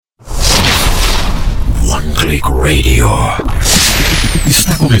Click Radio.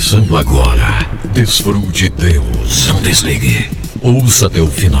 Está começando agora. Desfrute Deus. Não desligue. Ouça até o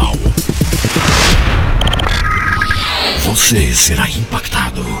final. Você será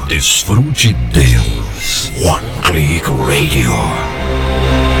impactado. Desfrute Deus. One Click Radio.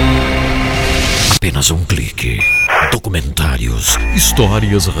 Apenas um clique. Documentários,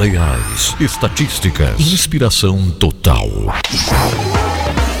 histórias reais, estatísticas, inspiração total.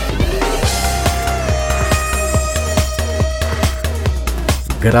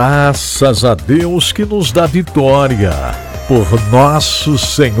 Graças a Deus que nos dá vitória por nosso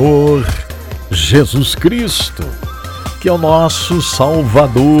Senhor Jesus Cristo, que é o nosso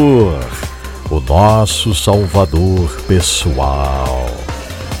Salvador, o nosso Salvador pessoal.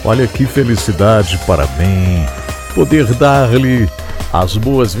 Olha que felicidade para mim poder dar-lhe as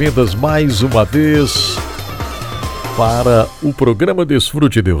boas-vindas mais uma vez para o programa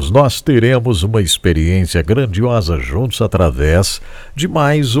Desfrute Deus. Nós teremos uma experiência grandiosa juntos através de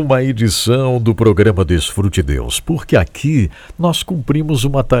mais uma edição do programa Desfrute Deus, porque aqui nós cumprimos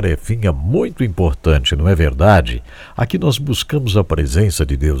uma tarefinha muito importante, não é verdade? Aqui nós buscamos a presença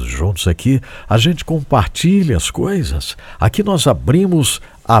de Deus juntos, aqui a gente compartilha as coisas, aqui nós abrimos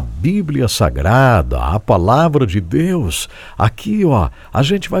a Bíblia Sagrada, a Palavra de Deus. Aqui, a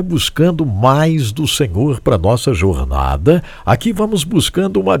gente vai buscando mais do Senhor para nossa jornada. Aqui vamos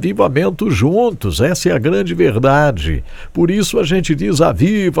buscando um avivamento juntos. Essa é a grande verdade. Por isso a gente diz: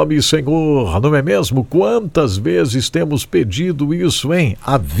 aviva-me, Senhor, não é mesmo? Quantas vezes temos pedido isso, hein?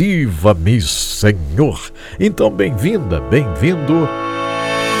 Aviva-me, Senhor. Então, bem-vinda, bem-vindo,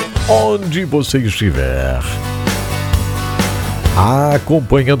 onde você estiver,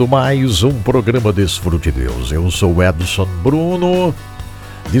 acompanhando mais um programa Desfrute Deus. Eu sou o Edson Bruno,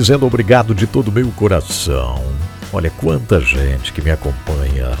 dizendo obrigado de todo o meu coração. Olha quanta gente que me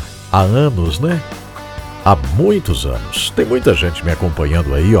acompanha há anos, né? Há muitos anos. Tem muita gente me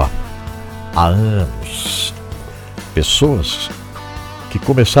acompanhando aí, há anos. Pessoas que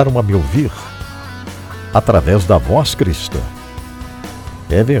começaram a me ouvir através da voz cristã.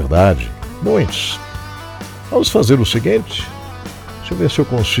 É verdade, muitos. Vamos fazer o seguinte. Deixa eu ver se eu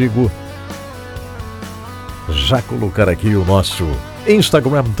consigo já colocar aqui o nosso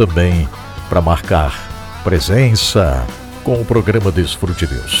Instagram também para marcar presença com o programa Desfrute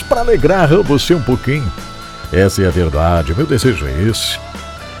Deus, para alegrar você um pouquinho. Essa é a verdade, meu desejo é esse.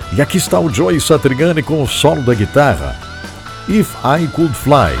 E aqui está o Joey Satriani com o solo da guitarra. If I Could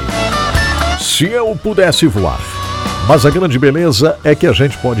Fly. Se eu pudesse voar. Mas a grande beleza é que a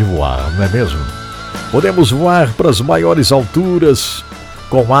gente pode voar, não é mesmo? Podemos voar para as maiores alturas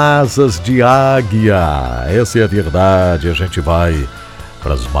com asas de águia. Essa é a verdade. A gente vai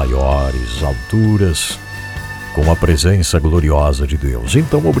para as maiores alturas com a presença gloriosa de Deus.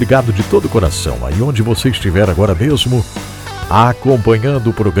 Então, obrigado de todo o coração. Aí onde você estiver agora mesmo, acompanhando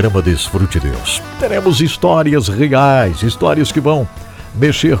o programa Desfrute Deus. Teremos histórias reais, histórias que vão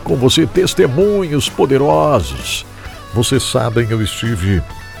mexer com você, testemunhos poderosos. Vocês sabem, eu estive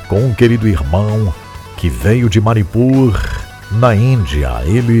com um querido irmão que veio de Manipur, na Índia.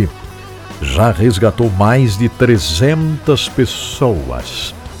 Ele já resgatou mais de 300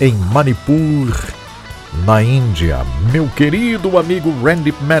 pessoas em Manipur, na Índia. Meu querido amigo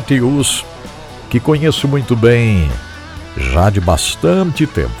Randy Matthews, que conheço muito bem, já de bastante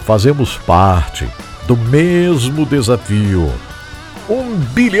tempo. Fazemos parte do mesmo desafio. 1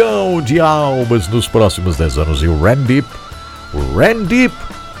 bilhão de almas nos próximos 10 anos. E o Randy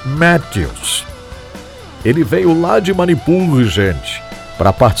Matthews, ele veio lá de Manipur, gente,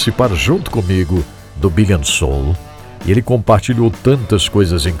 para participar junto comigo do Billion Soul. E ele compartilhou tantas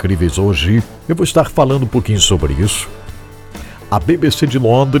coisas incríveis hoje. Eu vou estar falando um pouquinho sobre isso. A BBC de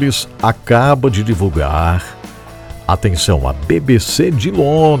Londres acaba de divulgar... Atenção, a BBC de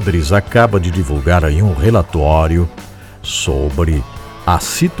Londres acaba de divulgar aí um relatório sobre a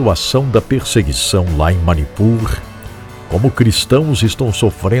situação da perseguição lá em Manipur. Como cristãos estão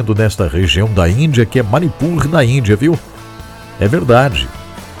sofrendo nesta região da Índia, que é Manipur, na Índia, viu? É verdade.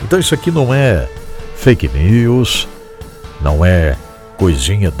 Então isso aqui não é fake news, não é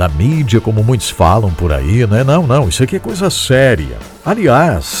coisinha da mídia, como muitos falam por aí, né? Não, isso aqui é coisa séria.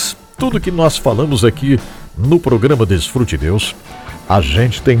 Aliás, tudo que nós falamos aqui no programa Desfrute Deus, a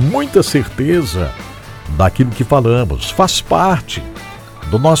gente tem muita certeza daquilo que falamos. Faz parte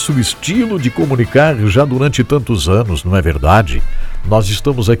do nosso estilo de comunicar já durante tantos anos, não é verdade? Nós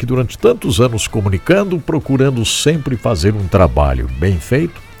estamos aqui durante tantos anos comunicando, procurando sempre fazer um trabalho bem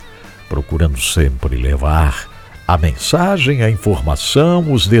feito, procurando sempre levar a mensagem, a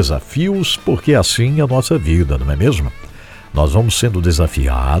informação, os desafios, porque assim é a nossa vida, não é mesmo? Nós vamos sendo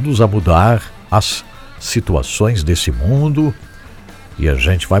desafiados a mudar as situações desse mundo e a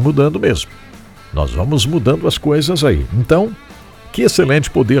gente vai mudando mesmo. Nós vamos mudando as coisas aí. Então, que excelente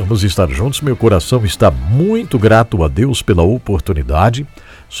podermos estar juntos. Meu coração está muito grato a Deus pela oportunidade.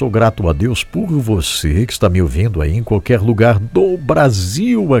 Sou grato a Deus por você que está me ouvindo aí em qualquer lugar do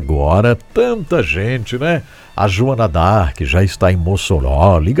Brasil agora. Tanta gente, né? A Joana Dark já está em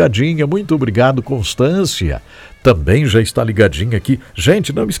Mossoró, ligadinha. Muito obrigado, Constância. Também já está ligadinha aqui.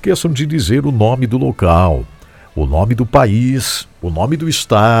 Gente, não esqueçam de dizer o nome do local, o nome do país, o nome do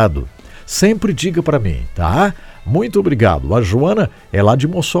estado. Sempre diga para mim, tá? Muito obrigado. A Joana é lá de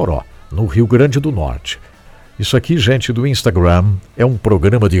Mossoró, no Rio Grande do Norte. Isso aqui, gente, do Instagram, é um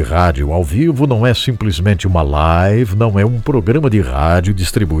programa de rádio ao vivo, não é simplesmente uma live, não é um programa de rádio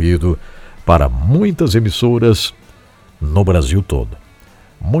distribuído para muitas emissoras no Brasil todo.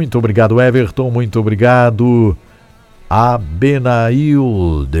 Muito obrigado, Everton, muito obrigado, Abenaildes,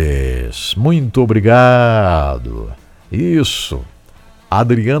 muito obrigado. Isso.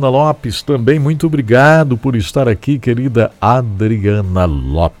 Adriana Lopes, também muito obrigado por estar aqui, querida Adriana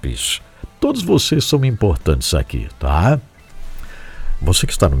Lopes. Todos vocês são importantes aqui, tá? Você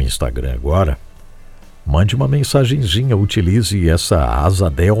que está no meu Instagram agora, mande uma mensagenzinha, utilize essa asa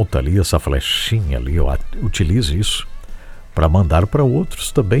delta ali, essa flechinha ali, ó, utilize isso para mandar para outros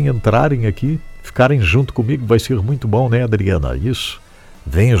também entrarem aqui, ficarem junto comigo, vai ser muito bom, né, Adriana? Isso,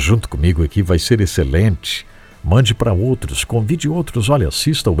 venha junto comigo aqui, vai ser excelente. Mande para outros, convide outros, olha,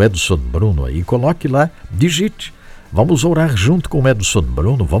 assista o Edson Bruno aí, coloque lá, digite. Vamos orar junto com o Edson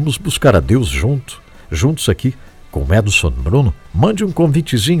Bruno, vamos buscar a Deus juntos aqui com o Edson Bruno. Mande um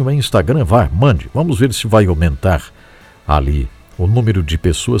convitezinho no Instagram, mande. Vamos ver se vai aumentar ali o número de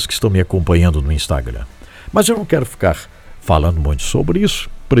pessoas que estão me acompanhando no Instagram. Mas eu não quero ficar falando muito sobre isso,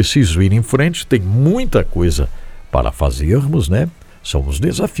 preciso ir em frente, tem muita coisa para fazermos, né? São os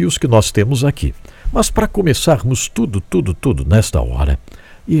desafios que nós temos aqui. Mas para começarmos tudo nesta hora,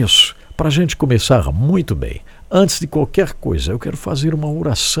 isso, para a gente começar muito bem, antes de qualquer coisa, eu quero fazer uma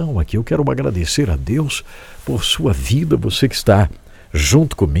oração aqui, eu quero agradecer a Deus por sua vida, você que está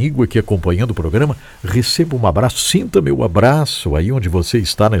junto comigo aqui acompanhando o programa, receba um abraço, sinta meu abraço aí onde você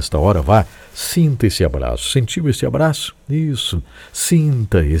está nesta hora, sinta esse abraço, sentiu esse abraço? Isso,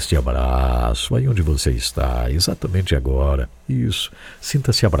 sinta este abraço aí onde você está, exatamente agora, isso,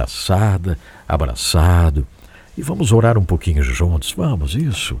 sinta-se abraçada, abraçado, e vamos orar um pouquinho juntos, vamos,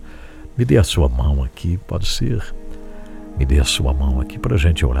 isso, me dê a sua mão aqui, pode ser, me dê a sua mão aqui para a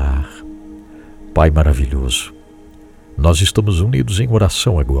gente orar. Pai maravilhoso, nós estamos unidos em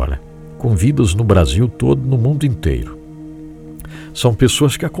oração agora, com vidas no Brasil todo, no mundo inteiro. São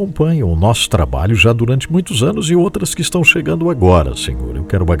pessoas que acompanham o nosso trabalho já durante muitos anos e outras que estão chegando agora, Senhor. Eu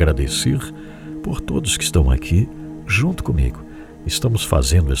quero agradecer por todos que estão aqui junto comigo. Estamos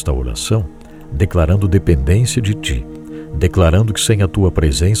fazendo esta oração, declarando dependência de Ti, declarando que sem a Tua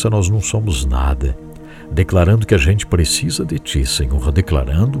presença nós não somos nada, declarando que a gente precisa de Ti, Senhor,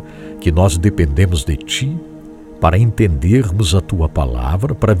 declarando que nós dependemos de Ti, para entendermos a Tua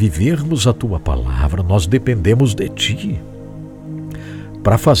Palavra, para vivermos a Tua Palavra, nós dependemos de Ti,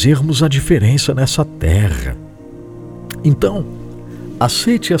 para fazermos a diferença nessa terra. Então,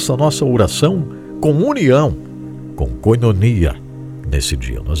 aceite essa nossa oração com união, com coinonia. Nesse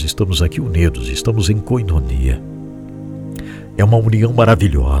dia, nós estamos aqui unidos, estamos em coinonia. É uma união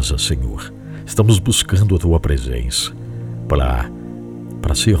maravilhosa, Senhor. Estamos buscando a Tua presença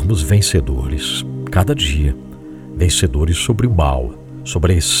para sermos vencedores, cada dia. Vencedores sobre o mal,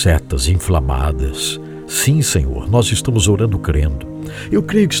 sobre as setas inflamadas. Sim, Senhor, nós estamos orando crendo. Eu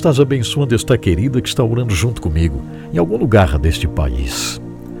creio que estás abençoando esta querida que está orando junto comigo, em algum lugar deste país,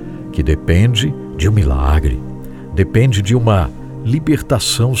 que depende de um milagre, depende de uma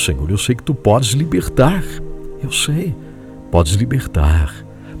libertação, Senhor. Eu sei que Tu podes libertar, eu sei, podes libertar,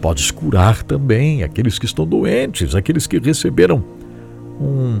 podes curar também aqueles que estão doentes, aqueles que receberam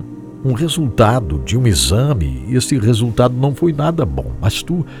um resultado de um exame, e esse resultado não foi nada bom, mas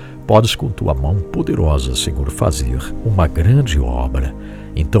Tu podes com Tua mão poderosa, Senhor, fazer uma grande obra.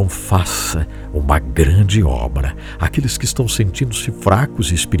 Então faça uma grande obra. Aqueles que estão sentindo-se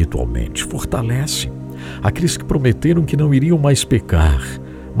fracos espiritualmente, fortalece. Aqueles que prometeram que não iriam mais pecar,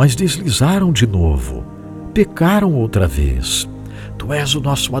 mas deslizaram de novo, pecaram outra vez. Tu és o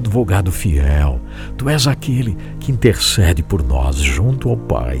nosso advogado fiel, Tu és aquele que intercede por nós junto ao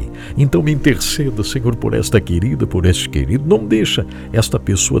Pai. Então me interceda, Senhor, por esta querida, por este querido. Não deixa esta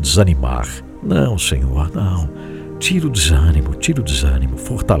pessoa desanimar. Não, Senhor, não. Tira o desânimo,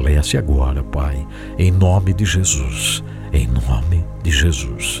 fortalece agora, Pai, em nome de Jesus, em nome de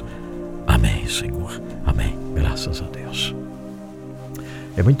Jesus. Amém, Senhor, amém, graças a Deus.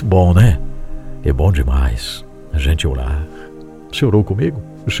 É muito bom, né? É bom demais a gente orar. Você orou comigo?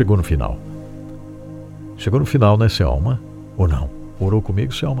 Chegou no final. Chegou no final, né, Selma? Ou não? Orou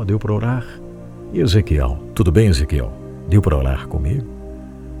comigo, Selma? Deu para orar? E Ezequiel? Tudo bem, Ezequiel? Deu para orar comigo?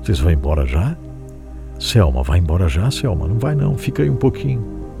 Vocês vão embora já? Selma, vai embora já, Selma? Não vai não, fica aí um pouquinho.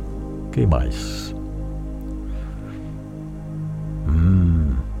 Quem mais?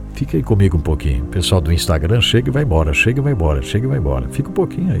 Fica aí comigo um pouquinho. O pessoal do Instagram chega e vai embora, chega e vai embora, chega e vai embora. Fica um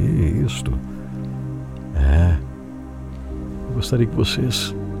pouquinho aí, isto. Eu gostaria que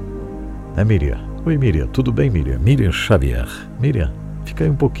vocês... Miriam? Oi, Miriam, tudo bem, Miriam? Miriam Xavier. Miriam, fica aí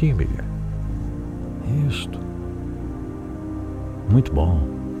um pouquinho, Miriam. Isto. Muito bom.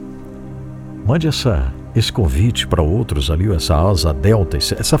 Mande esse convite para outros ali, essa asa delta,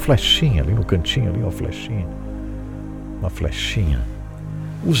 essa flechinha ali no cantinho, ali, uma flechinha. Uma flechinha.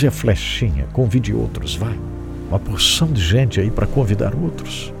 Use a flechinha, convide outros, vai. Uma porção de gente aí para convidar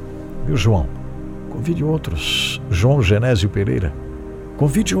outros. Viu, João? Convide outros. João Genésio Pereira.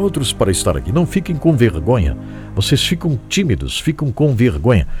 Convide outros para estar aqui. Não fiquem com vergonha. Vocês ficam tímidos, ficam com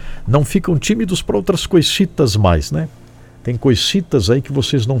vergonha. Não ficam tímidos para outras coisitas mais, né? Tem coisitas aí que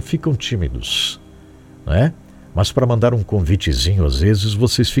vocês não ficam tímidos, né? Mas para mandar um convitezinho, às vezes,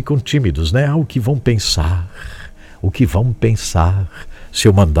 vocês ficam tímidos, né? O que vão pensar? O que vão pensar se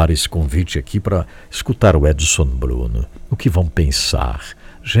eu mandar esse convite aqui para escutar o Edson Bruno? O que vão pensar?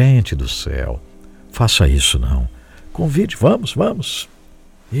 Gente do céu, faça isso não. Convide, vamos.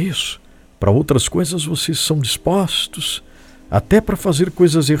 Isso. Para outras coisas vocês são dispostos, até para fazer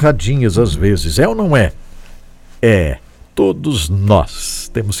coisas erradinhas às vezes. É ou não é? É. Todos nós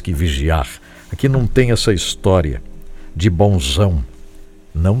temos que vigiar. Aqui não tem essa história de bonzão.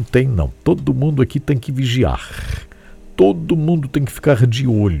 Não tem, não. Todo mundo aqui tem que vigiar. Todo mundo tem que ficar de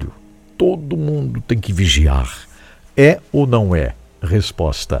olho. Todo mundo tem que vigiar. É ou não é?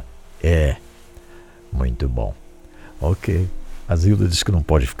 Resposta: é. Muito bom. Ok. A Zilda disse que não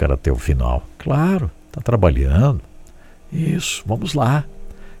pode ficar até o final. Claro, está trabalhando. Isso, vamos lá.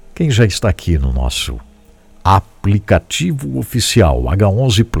 Quem já está aqui no nosso aplicativo oficial,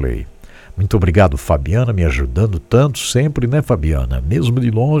 H11 Play? Muito obrigado, Fabiana, me ajudando tanto sempre, né, Fabiana? Mesmo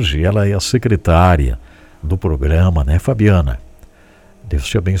de longe, ela é a secretária do programa, né, Fabiana? Deus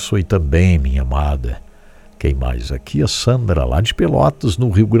te abençoe também, minha amada. Quem mais aqui? A Sandra, lá de Pelotas, no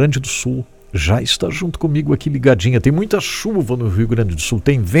Rio Grande do Sul. Já está junto comigo aqui ligadinha. Tem muita chuva no Rio Grande do Sul,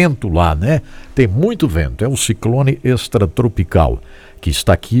 tem vento lá, né? Tem muito vento. É um ciclone extratropical que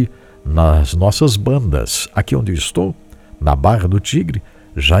está aqui nas nossas bandas. Aqui onde eu estou, na Barra do Tigre,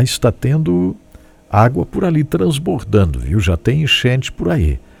 já está tendo água por ali transbordando, viu? Já tem enchente por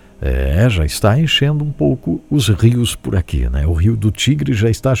aí. Já está enchendo um pouco os rios por aqui, né? O Rio do Tigre já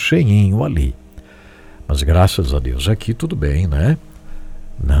está cheinho ali. Mas graças a Deus aqui tudo bem, né?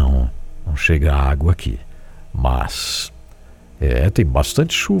 Não chega água aqui. Mas tem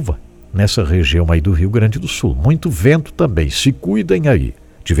bastante chuva nessa região aí do Rio Grande do Sul. Muito vento também. Se cuidem aí.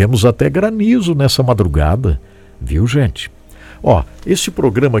 Tivemos até granizo nessa madrugada, viu, gente? Esse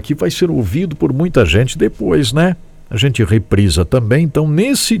programa aqui vai ser ouvido por muita gente depois, né? A gente reprisa também. Então,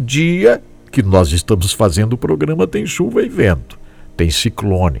 nesse dia que nós estamos fazendo o programa, tem chuva e vento. Tem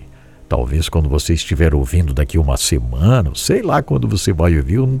ciclone. Talvez quando você estiver ouvindo daqui uma semana, sei lá quando você vai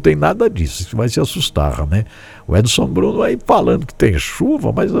ouvir, não tem nada disso, você vai se assustar, né? O Edson Bruno aí falando que tem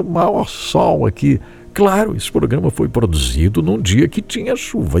chuva, mas o maior sol aqui. Claro, esse programa foi produzido num dia que tinha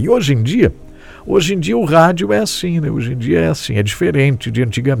chuva. E hoje em dia o rádio é assim, né? Hoje em dia é assim, é diferente de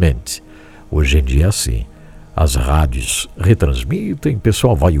antigamente. Hoje em dia é assim. As rádios retransmitem, o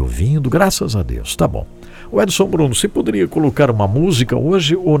pessoal vai ouvindo, graças a Deus, tá bom. O Edson Bruno, você poderia colocar uma música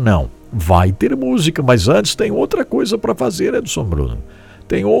hoje ou não? Vai ter música, mas antes tem outra coisa para fazer, Edson Bruno.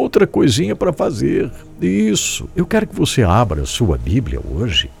 Tem outra coisinha para fazer. Isso. Eu quero que você abra a sua Bíblia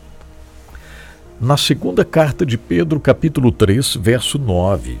hoje na segunda carta de Pedro, capítulo 3, verso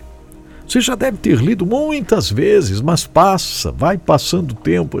 9. Você já deve ter lido muitas vezes, mas vai passando o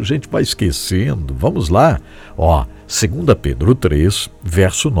tempo, a gente vai esquecendo. Vamos lá. 2 Pedro 3,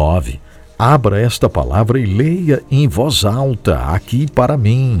 verso 9. Abra esta palavra e leia em voz alta aqui para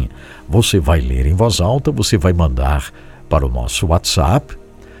mim. Você vai ler em voz alta, você vai mandar para o nosso WhatsApp.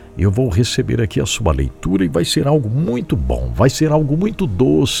 Eu vou receber aqui a sua leitura e vai ser algo muito bom, vai ser algo muito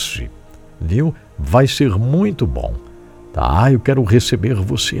doce, viu? Vai ser muito bom, tá? Eu quero receber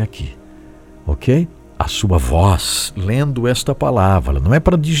você aqui, ok? A sua voz lendo esta palavra, não é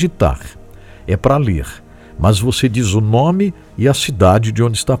para digitar, é para ler. Mas você diz o nome e a cidade de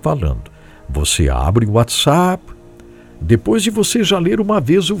onde está falando. Você abre o WhatsApp, depois de você já ler uma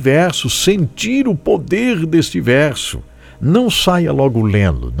vez o verso, sentir o poder deste verso, Não saia logo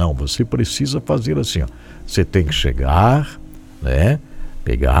lendo. Não, você precisa fazer assim, ó. Você tem que chegar, né?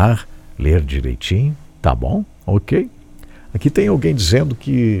 Pegar, ler direitinho, tá bom? Ok? Aqui tem alguém dizendo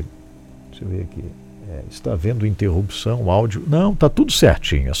que... Deixa eu ver aqui. Está havendo interrupção, áudio. Não, tá tudo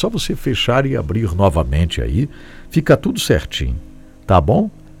certinho. É só você fechar e abrir novamente aí. Fica tudo certinho. Tá bom?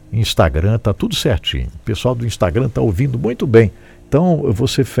 Instagram tá tudo certinho. O pessoal do Instagram tá ouvindo muito bem. Então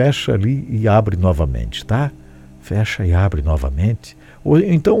você fecha ali e abre novamente, tá? Fecha e abre novamente. Ou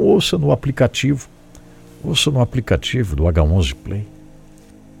então ouça no aplicativo. Ouça no aplicativo do H11 Play.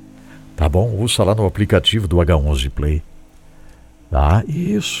 Tá bom? Ouça lá no aplicativo do H11 Play. Tá?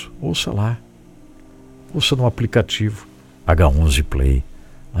 Isso, ouça lá. Ouça no aplicativo H11 Play.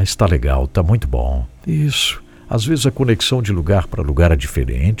 Ah, está legal, está muito bom. Isso. Às vezes a conexão de lugar para lugar é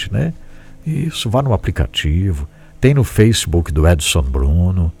diferente, né? Isso, vá no aplicativo. Tem no Facebook do Edson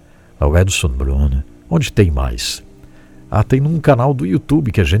Bruno. O Edson Bruno. Onde tem mais? Tem num canal do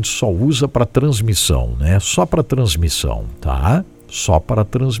YouTube que a gente só usa para transmissão, né? Só para transmissão, tá? Só para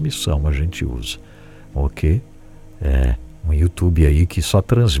transmissão a gente usa. Ok? Um YouTube aí que só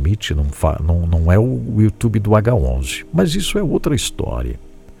transmite, não é o YouTube do H11. Mas isso é outra história,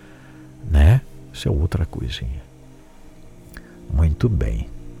 né? Isso é outra coisinha. Muito bem.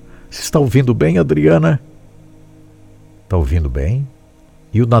 Você está ouvindo bem, Adriana? Está ouvindo bem?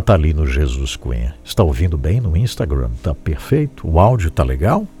 E o Natalino Jesus Cunha? Está ouvindo bem no Instagram? Está perfeito? O áudio está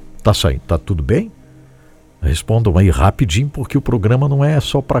legal? Está saindo? Está tudo bem? Respondam aí rapidinho, porque o programa não é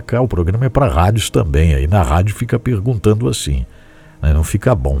só para cá, o programa é para rádios também. Aí na rádio fica perguntando assim, né? Não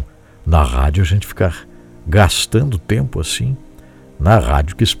fica bom. Na rádio a gente ficar gastando tempo assim, na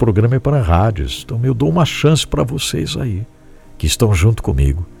rádio, que esse programa é para rádios. Então eu dou uma chance para vocês aí, que estão junto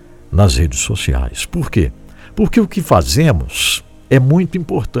comigo nas redes sociais. Por quê? Porque o que fazemos é muito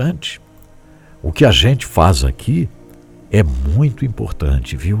importante. O que a gente faz aqui é muito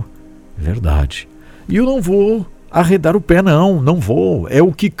importante, viu? Verdade. E eu não vou arredar o pé, não vou. É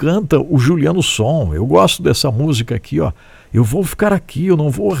o que canta o Juliano Som. Eu gosto dessa música aqui, ó. Eu vou ficar aqui, eu não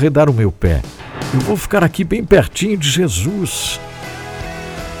vou arredar o meu pé. Eu vou ficar aqui bem pertinho de Jesus.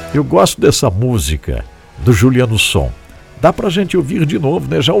 Eu gosto dessa música do Juliano Som. Dá pra gente ouvir de novo,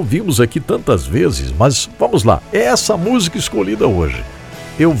 né? Já ouvimos aqui tantas vezes, mas vamos lá. É essa música escolhida hoje.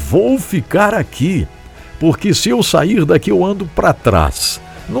 Eu vou ficar aqui, porque se eu sair daqui eu ando para trás.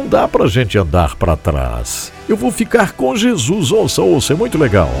 Não dá pra gente andar para trás. Eu vou ficar com Jesus. Ouça, é muito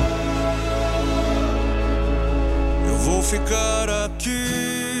legal. Eu vou ficar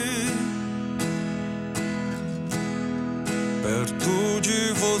aqui, perto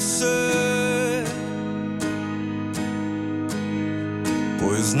de você,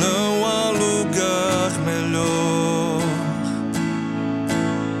 pois não há lugar melhor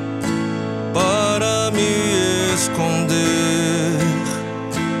para me esconder.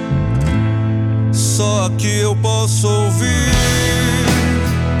 Só aqui eu posso ouvir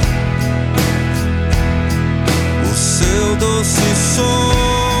o seu doce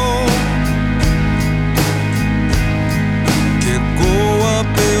som que ecoa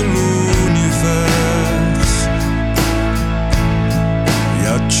pelo universo e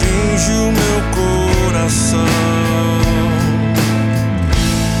atinge o meu coração.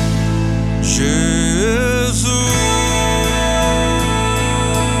 Jesus,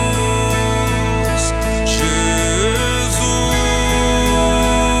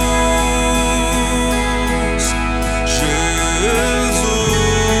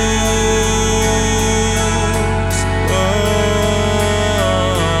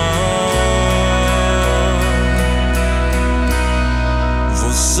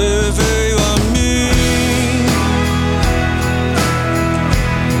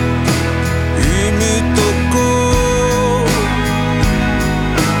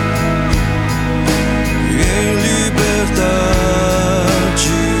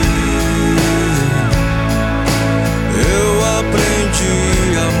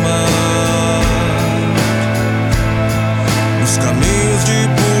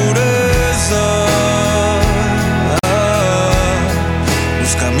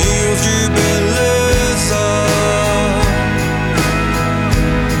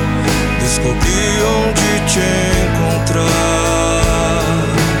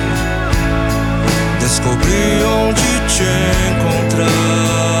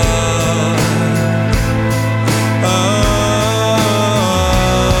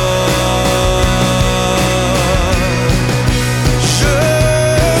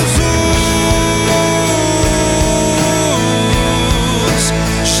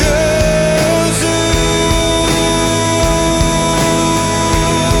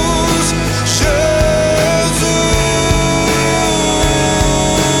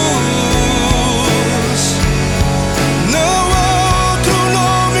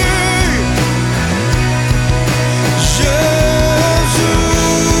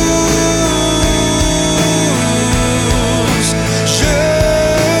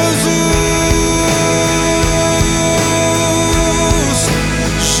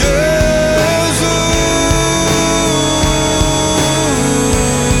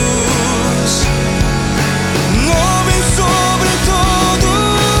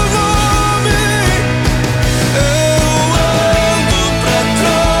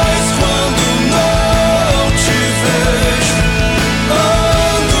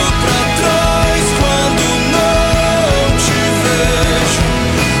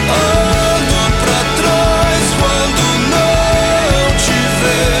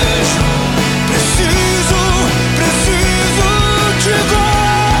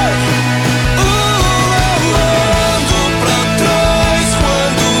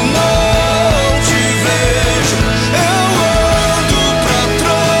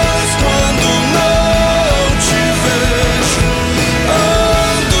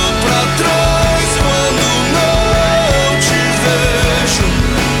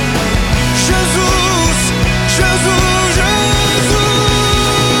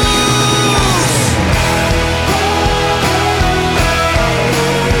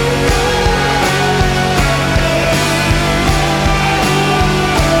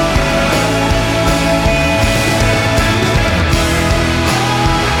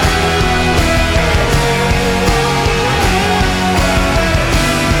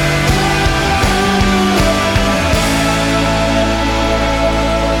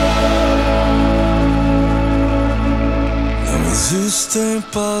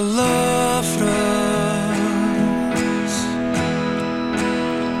 palavras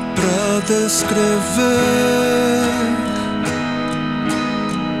pra descrever.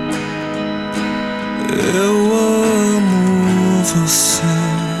 Eu amo você.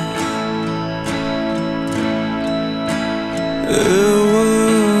 Eu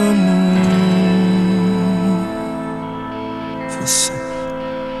amo você.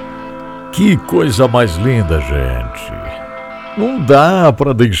 Que coisa mais linda, gente. Não dá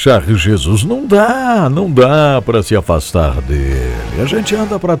para deixar Jesus, não dá para se afastar dele. A gente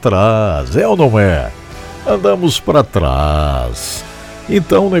anda para trás, é ou não é? Andamos para trás.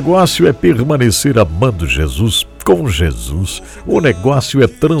 Então o negócio é permanecer amando Jesus, com Jesus. O negócio é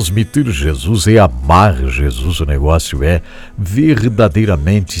transmitir Jesus, é amar Jesus. O negócio é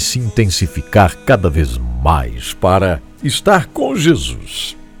verdadeiramente se intensificar cada vez mais para estar com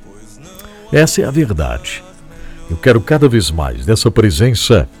Jesus. Essa é a verdade. Eu quero cada vez mais dessa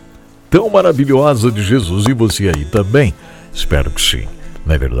presença tão maravilhosa de Jesus. E você aí também? Espero que sim.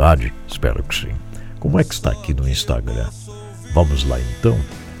 Não é verdade? Espero que sim. Como é que está aqui no Instagram? Vamos lá então.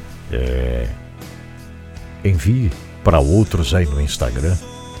 Envie para outros aí no Instagram.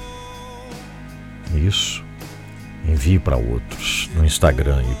 Isso. Envie para outros no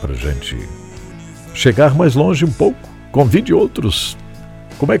Instagram aí para gente chegar mais longe um pouco. Convide outros.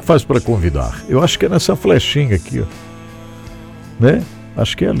 Como é que faz para convidar? Eu acho que é nessa flechinha aqui, ó. Né?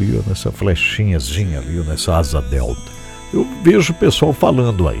 Acho que é ali, ó, nessa flechinhazinha ali, ó, nessa asa delta. Eu vejo o pessoal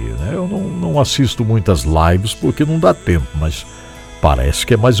falando aí, né? Eu não assisto muitas lives porque não dá tempo, mas parece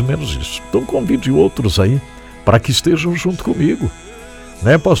que é mais ou menos isso. Então convide outros aí para que estejam junto comigo.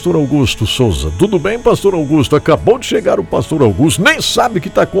 Né, Pastor Augusto Souza? Tudo bem, Pastor Augusto? Acabou de chegar o Pastor Augusto, nem sabe o que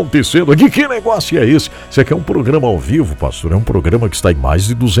está acontecendo aqui. Que negócio é esse? Isso aqui é um programa ao vivo, pastor. É um programa que está em mais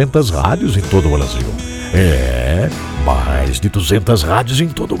de 200 rádios em todo o Brasil. Mais de 200 rádios em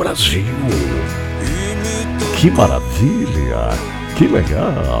todo o Brasil. Que maravilha! Que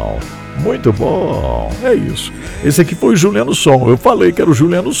legal! Muito bom! É isso. Esse aqui foi o Juliano Som. Eu falei que era o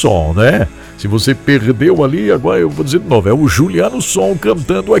Juliano Som, né? Se você perdeu ali, agora eu vou dizer de novo. É o Juliano Som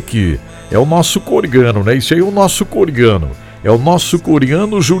cantando aqui. É o nosso coreano, né? Isso aí é o nosso coreano. É o nosso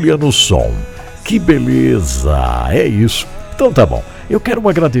coreano Juliano Som. Que beleza! É isso. Então tá bom. Eu quero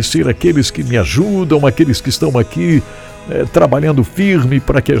agradecer aqueles que me ajudam, aqueles que estão aqui trabalhando firme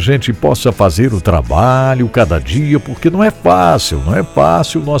para que a gente possa fazer o trabalho cada dia, porque não é fácil.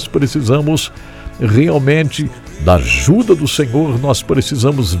 Nós precisamos realmente da ajuda do Senhor, nós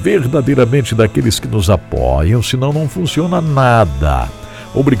precisamos verdadeiramente daqueles que nos apoiam, senão não funciona nada.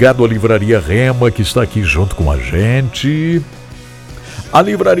 Obrigado à Livraria Rema, que está aqui junto com a gente. A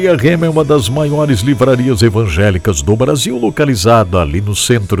Livraria Rema é uma das maiores livrarias evangélicas do Brasil, localizada ali no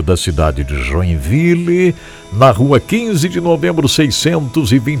centro da cidade de Joinville, na rua 15 de novembro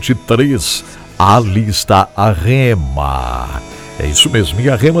 623. Ali está a Rema. É isso mesmo, e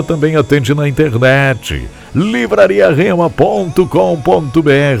a Rema também atende na internet.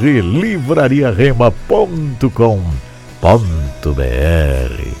 livrariarema.com.br,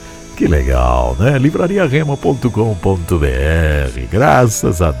 livrariarema.com.br. Que legal, né? livrariarema.com.br.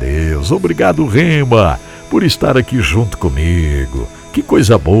 Graças a Deus. Obrigado, Rema, por estar aqui junto comigo. Que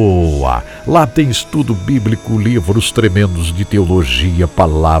coisa boa! Lá tem estudo bíblico, livros tremendos de teologia,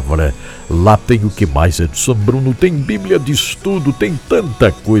 palavra. Lá tem o que mais, Edson Bruno? Tem Bíblia de estudo, tem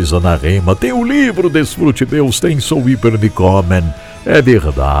tanta coisa na Rema. Tem o livro DesfruteDeus, tem Sou Hiper de Comen. É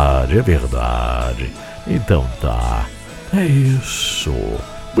verdade. Então tá. É isso.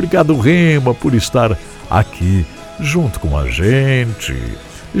 Obrigado, Rema, por estar aqui junto com a gente.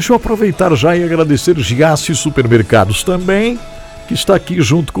 Deixa eu aproveitar já e agradecer Giasse Supermercados também, que está aqui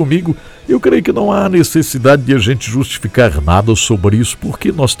junto comigo. Eu creio que não há necessidade de a gente justificar nada sobre isso,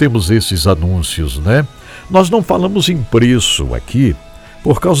 porque nós temos esses anúncios, né? Nós não falamos em preço aqui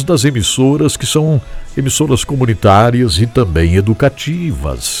por causa das emissoras, que são emissoras comunitárias e também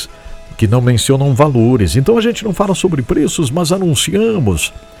educativas, que não mencionam valores. Então a gente não fala sobre preços, mas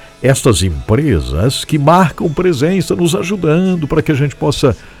anunciamos estas empresas que marcam presença, nos ajudando para que a gente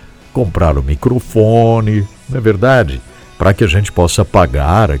possa comprar o microfone, não é verdade? Para que a gente possa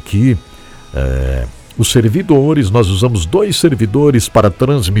pagar aqui os servidores. Nós usamos 2 servidores para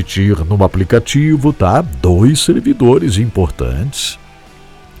transmitir no aplicativo, tá? 2 servidores importantes.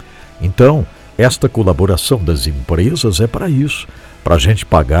 Então, esta colaboração das empresas é para isso, para a gente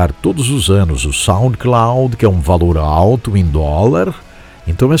pagar todos os anos o SoundCloud, que é um valor alto em dólar.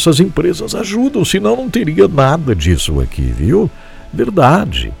 Então essas empresas ajudam, senão não teria nada disso aqui, viu?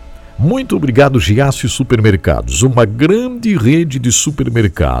 Verdade. Muito obrigado, Giasse Supermercados, uma grande rede de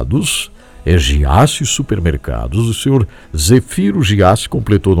supermercados É Giasse Supermercados. O senhor Zefiro Giasse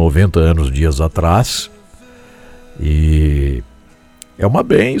completou 90 anos dias atrás. E é uma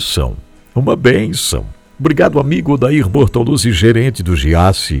bênção, uma bênção. Obrigado, amigo Odair Bortoluzzi, gerente do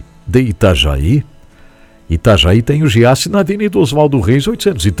Giasse de Itajaí. Itajaí tem o Giasse na Avenida Oswaldo Reis,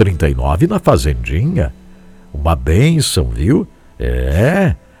 839, na Fazendinha. Uma bênção, viu?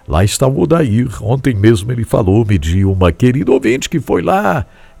 Lá está o Odair. Ontem mesmo ele falou-me de uma querida ouvinte que foi lá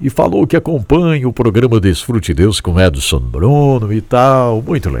e falou que acompanha o programa DesfruteDeus com Edson Bruno e tal.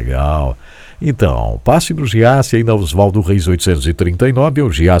 Muito legal. Então, passe no Giasse aí na Oswaldo Reis 839, é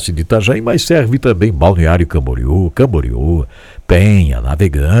o Giasse de Itajaí, mas serve também Balneário Camboriú, Penha,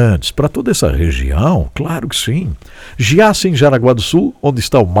 Navegantes, para toda essa região, claro que sim. Giasse em Jaraguá do Sul, onde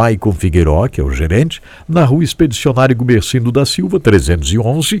está o Maicon Figueiró, que é o gerente, na rua Expedicionário Gumercindo da Silva,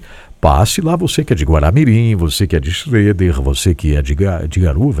 311. Passe lá, você que é de Guaramirim, você que é de Schroeder, você que é de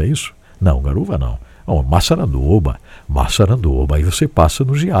Garuva, é isso? Não, Garuva não. Massaranduba, aí você passa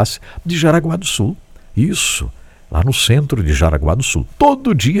no Giasse de Jaraguá do Sul, isso, lá no centro de Jaraguá do Sul.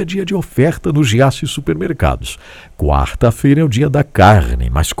 Todo dia é dia de oferta no Giasse Supermercados. Quarta-feira é o dia da carne,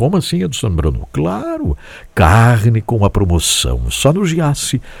 mas como assim, Edson Bruno? Claro, carne com a promoção, só no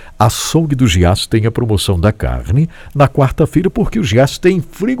Giasse. Açougue do Giasse tem a promoção da carne na quarta-feira, porque o Giasse tem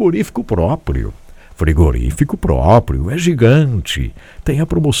frigorífico próprio. Frigorífico próprio, é gigante. Tem a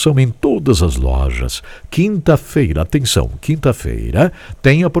promoção em todas as lojas. Quinta-feira, atenção, quinta-feira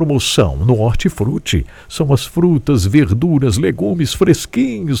tem a promoção no Hortifruti. São as frutas, verduras, legumes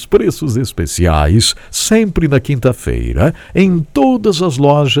fresquinhos, preços especiais. Sempre na quinta-feira, em todas as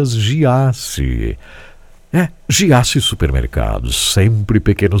lojas Giasse. Giasse Supermercados, sempre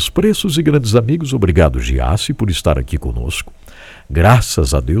pequenos preços e grandes amigos. Obrigado, Giasse, por estar aqui conosco.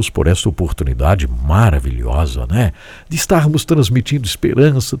 Graças a Deus por esta oportunidade maravilhosa, né? De estarmos transmitindo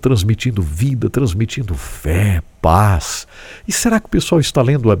esperança, transmitindo vida, transmitindo fé, paz. E será que o pessoal está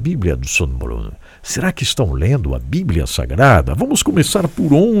lendo a Bíblia do São Bruno? Será que estão lendo a Bíblia Sagrada? Vamos começar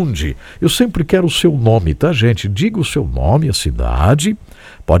por onde? Eu sempre quero o seu nome, tá, gente? Diga o seu nome, a cidade.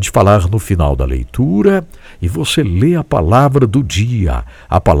 Pode falar no final da leitura e você lê a palavra do dia,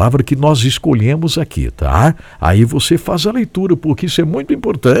 a palavra que nós escolhemos aqui, tá? Aí você faz a leitura, porque isso é muito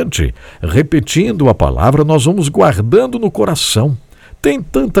importante. Repetindo a palavra, nós vamos guardando no coração. Tem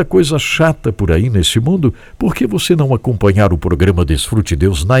tanta coisa chata por aí nesse mundo, por que você não acompanhar o programa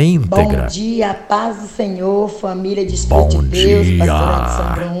DesfruteDeus na íntegra? Bom dia, paz do Senhor, família DesfruteDeus, pastor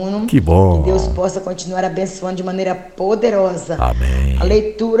Edson Bruno. Que bom. Que Deus possa continuar abençoando de maneira poderosa. Amém. A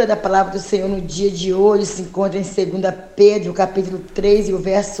leitura da palavra do Senhor no dia de hoje se encontra em 2 Pedro, capítulo 3 e o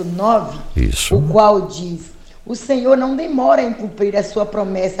verso 9, Isso. O qual diz: o Senhor não demora em cumprir a sua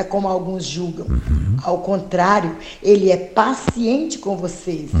promessa, como alguns julgam. Ao contrário, Ele é paciente com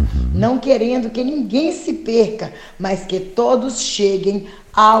vocês, não querendo que ninguém se perca, mas que todos cheguem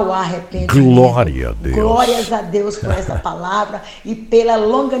ao arrependimento. Glória a Deus. Glórias a Deus por essa palavra e pela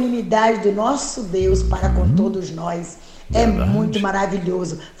longanimidade do nosso Deus para com todos nós. É muito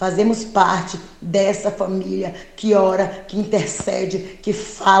maravilhoso. Fazemos parte dessa família que ora, que intercede, que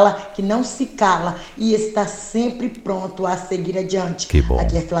fala, que não se cala e está sempre pronto a seguir adiante. Que bom.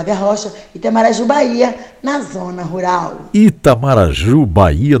 Aqui é Flávia Rocha, Itamaraju, Bahia, na zona rural. Itamaraju,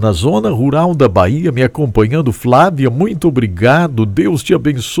 Bahia, na zona rural da Bahia, me acompanhando. Flávia, muito obrigado. Deus te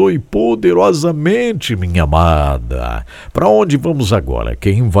abençoe poderosamente, minha amada. Para onde vamos agora?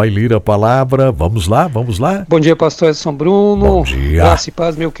 Quem vai ler a palavra? Vamos lá, vamos lá. Bom dia, pastor Edson Bruno. Bom dia. Graça e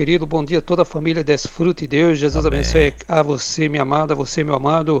paz, meu querido. Bom dia a toda a família DesfruteDeus. Jesus Amém. abençoe a você, minha amada, a você, meu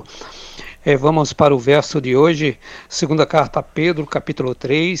amado. Vamos para o verso de hoje, segunda carta a Pedro, capítulo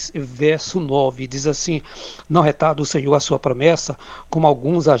 3, verso 9, diz assim: não retarda o Senhor a sua promessa, como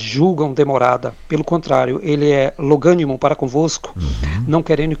alguns a julgam demorada. Pelo contrário, Ele é longânimo para convosco, não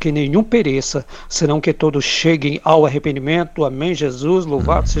querendo que nenhum pereça, senão que todos cheguem ao arrependimento. Amém, Jesus,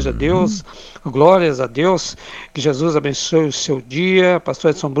 louvado seja Deus, glórias a Deus. Que Jesus abençoe o seu dia,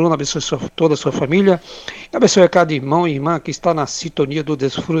 pastor Edson Bruno, abençoe toda a sua família, abençoe a cada irmão e irmã que está na sintonia do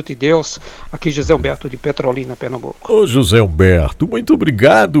DesfruteDeus. Aqui José Humberto de Petrolina, Pernambuco. Ô José Humberto, muito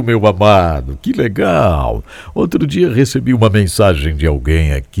obrigado, meu amado, que legal. Outro dia recebi uma mensagem de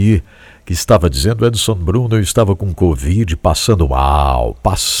alguém aqui que estava dizendo: Edson Bruno, eu estava com Covid, passando mal,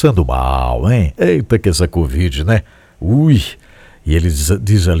 hein? Eita que essa Covid, né? Ui! E ele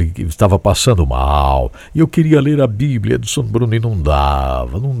diz ali que estava passando mal, e eu queria ler a Bíblia, Edson Bruno, e não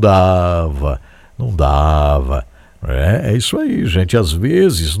dava. É isso aí, gente. Às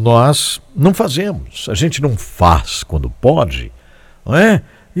vezes nós não fazemos, a gente não faz quando pode, não é?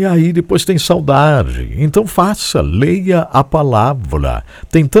 E aí depois tem saudade. Então faça, leia a palavra.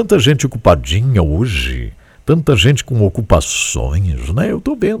 Tem tanta gente ocupadinha hoje, tanta gente com ocupações, né? Eu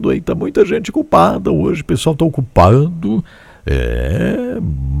estou vendo aí, tá muita gente ocupada hoje, o pessoal está ocupado.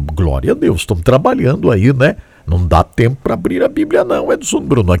 Glória a Deus, estamos trabalhando aí, né? Não dá tempo para abrir a Bíblia não, Edson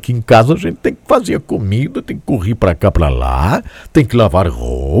Bruno. Aqui em casa a gente tem que fazer a comida, tem que correr para cá, para lá, tem que lavar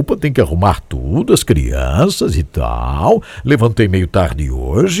roupa, tem que arrumar tudo, as crianças e tal. Levantei meio tarde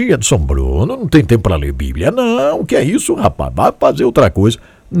hoje, Edson Bruno, não tem tempo para ler Bíblia não. Que é isso, rapaz? Vai fazer outra coisa.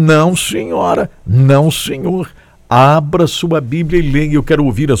 Não, senhora, não, senhor. Abra sua Bíblia e leia, eu quero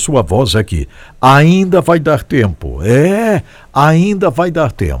ouvir a sua voz aqui. Ainda vai dar tempo, ainda vai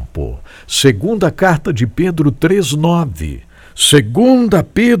dar tempo. Segunda carta de Pedro 3:9. Segunda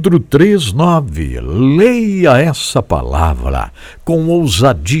Pedro 3:9. Leia essa palavra com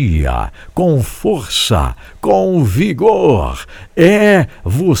ousadia, com força, com vigor.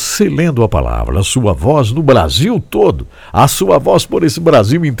 Você lendo a palavra, a sua voz no Brasil todo, a sua voz por esse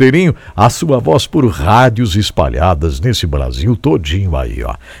Brasil inteirinho, a sua voz por rádios espalhadas nesse Brasil todinho aí,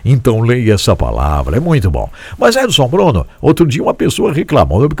 ó. Então leia essa palavra, é muito bom. Mas Edson Bruno, outro dia uma pessoa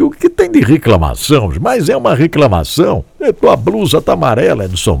reclamou, porque o que tem de reclamação? Mas é uma reclamação. Tua blusa tá amarela,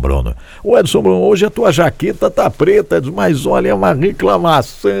 Edson Bruno. Ô Edson Bruno, hoje a tua jaqueta tá preta, mas olha, é uma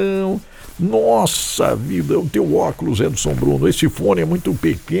reclamação. Nossa vida, o teu óculos, Edson Bruno, esse fone é muito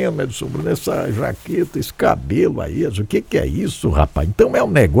pequeno, Edson Bruno, essa jaqueta, esse cabelo aí, o que é isso, rapaz? Então é um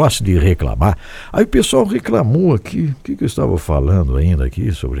negócio de reclamar. Aí o pessoal reclamou aqui, o que eu estava falando ainda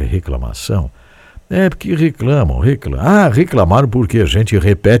aqui sobre reclamação? Porque reclamaram porque a gente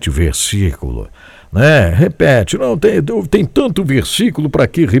repete o versículo. Repete, não tem tanto versículo, para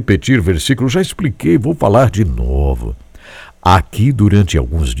que repetir versículo? Já expliquei, vou falar de novo. Aqui durante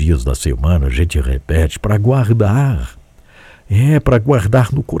alguns dias da semana a gente repete para guardar, para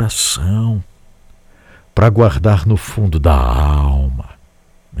guardar no coração, para guardar no fundo da alma,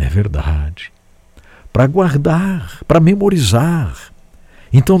 é verdade, para guardar, para memorizar.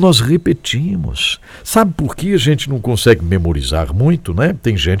 Então nós repetimos. Sabe por que a gente não consegue memorizar muito, né?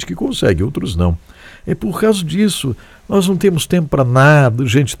 Tem gente que consegue, outros não. É por causa disso. Nós não temos tempo para nada, a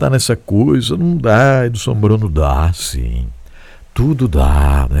gente está nessa coisa, não dá, Edson Bruno, dá sim. Tudo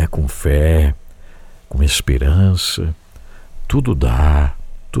dá, né? Com fé, com esperança, tudo dá,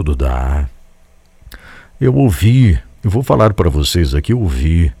 tudo dá. Eu vou falar para vocês aqui, eu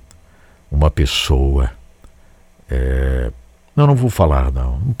ouvi uma pessoa, não vou falar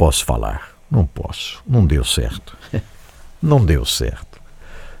não posso falar, não deu certo, não deu certo.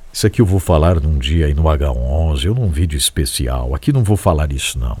 Isso aqui eu vou falar num dia aí no H11, ou num vídeo especial, aqui não vou falar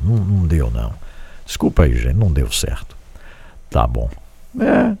isso não deu não. Desculpa aí, gente, não deu certo. Tá bom.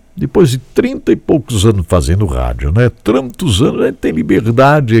 Depois de 30 e poucos anos fazendo rádio, né? Tantos anos, a gente tem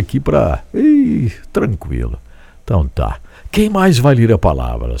liberdade aqui para... tranquilo. Então tá. Quem mais vai ler a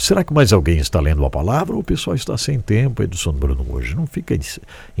palavra? Será que mais alguém está lendo a palavra ou o pessoal está sem tempo, Edson Bruno, hoje? Não fica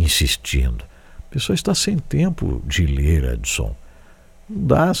insistindo. O pessoal está sem tempo de ler, Edson. Não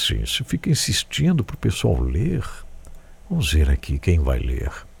dá, sim. Você fica insistindo para o pessoal ler. Vamos ver aqui quem vai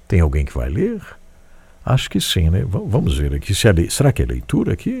ler. Tem alguém que vai ler? Acho que sim, né? Vamos ver aqui. Será que é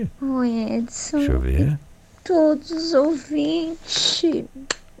leitura aqui? Oi, Edson. Deixa eu ver. Todos os ouvintes.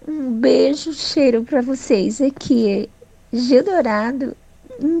 Um beijo, cheiro para vocês aqui. Gil Dourado,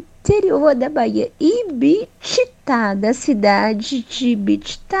 interior da Bahia. Ibititá, da cidade de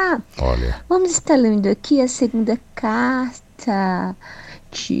Ibititá. Olha. Vamos estar lendo aqui a segunda carta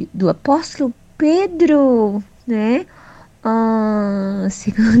do apóstolo Pedro, né?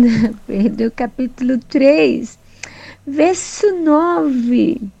 Segunda Pedro, capítulo 3, verso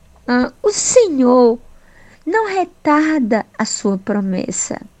 9. O Senhor não retarda a sua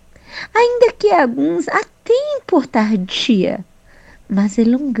promessa, ainda que alguns a tenham por tardia, mas é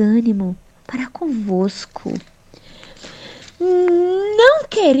longânimo para convosco, não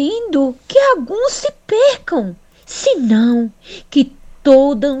querendo que alguns se percam, senão que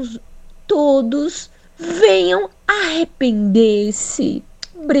todos venham arrepender-se.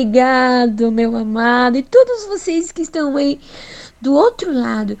 Obrigado, meu amado. E todos vocês que estão aí do outro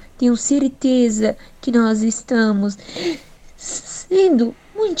lado, tenham certeza que nós estamos sendo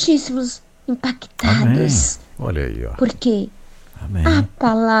muitíssimos impactados. Amém. Olha aí, ó. Porque Amém. A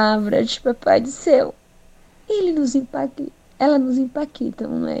palavra de Papai do Céu, ela nos impacta,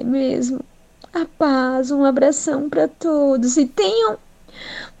 não é mesmo? A paz, um abração para todos e tenham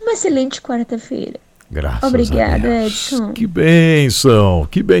uma excelente quarta-feira. Graças Obrigada, a Deus. Edson. Que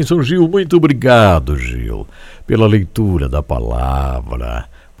bênção, Gil. Muito obrigado, Gil, pela leitura da palavra,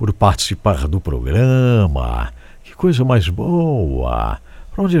 por participar do programa. Que coisa mais boa.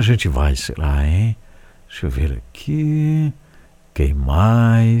 Para onde a gente vai, será, hein? Deixa eu ver aqui. Quem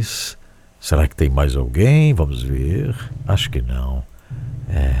mais? Será que tem mais alguém? Vamos ver. Acho que não.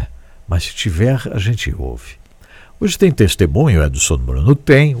 Mas se tiver, a gente ouve. Hoje tem testemunho, Edson Bruno?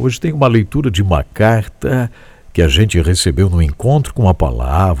 Tem. Hoje tem uma leitura de uma carta que a gente recebeu no Encontro com a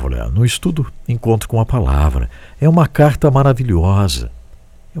Palavra, no estudo Encontro com a Palavra. É uma carta maravilhosa.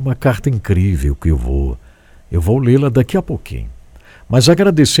 É uma carta incrível que eu vou lê-la daqui a pouquinho. Mas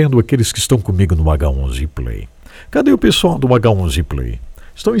agradecendo aqueles que estão comigo no H11 Play. Cadê o pessoal do H11 Play?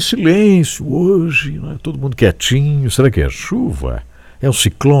 Estão em silêncio hoje, né? Todo mundo quietinho. Será que é chuva? É um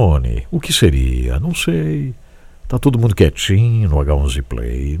ciclone? O que seria? Não sei. Está todo mundo quietinho no H11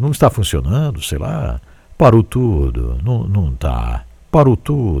 Play. Não está funcionando, sei lá. Parou tudo. Não está. Parou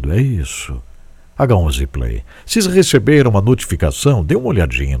tudo, é isso. H11 Play. Vocês receberam uma notificação? Dê uma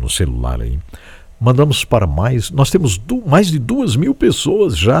olhadinha no celular aí. Mandamos para nós temos mais de 2.000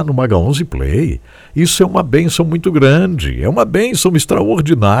 pessoas já no H11 Play. Isso é uma bênção muito grande, é uma bênção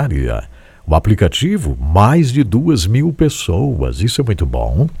extraordinária. O aplicativo, mais de 2.000 pessoas, isso é muito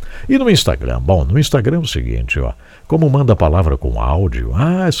bom. E no Instagram? Bom, no Instagram é o seguinte, ó, como manda a palavra com áudio?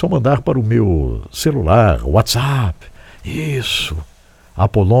 É só mandar para o meu celular, WhatsApp, isso.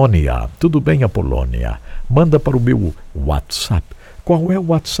 Apolônia, tudo bem, Apolônia? Manda para o meu WhatsApp. Qual é o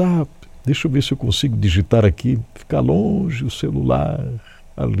WhatsApp? Deixa eu ver se eu consigo digitar aqui. Fica longe o celular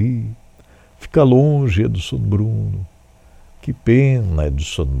ali. Fica longe, Edson Bruno. Que pena,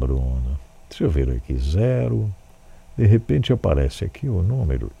 Edson Bruno. Deixa eu ver aqui, 0. De repente aparece aqui o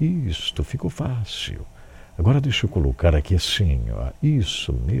número. Isto, ficou fácil. Agora deixa eu colocar aqui assim, ó.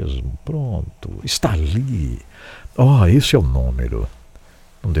 Isso mesmo, pronto. Está ali. Esse é o número.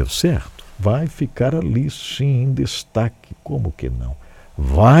 Não deu certo? Vai ficar ali sim, em destaque. Como que não?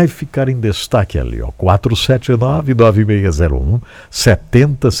 Vai ficar em destaque ali, ó,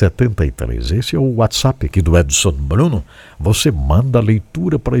 479-9601-7073. Esse é o WhatsApp aqui do Edson Bruno. Você manda a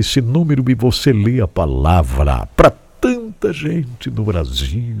leitura para esse número e você lê a palavra para tanta gente no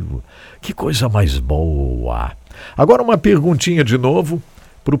Brasil. Que coisa mais boa. Agora uma perguntinha de novo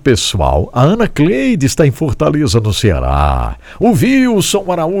para o pessoal. A Ana Cleide está em Fortaleza, no Ceará. O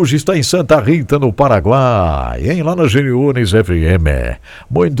Wilson Araújo está em Santa Rita, no Paraguai. Hein? Lá na Geniones FM.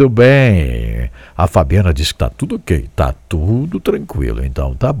 Muito bem. A Fabiana disse que está tudo ok. Está tudo tranquilo.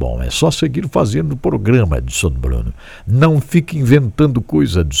 Então tá bom. É só seguir fazendo o programa, Edson Bruno. Não fique inventando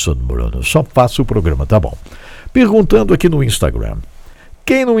coisa, Edson Bruno. Só faça o programa, tá bom. Perguntando aqui no Instagram.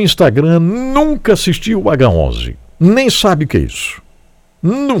 Quem no Instagram nunca assistiu o H11? Nem sabe o que é isso.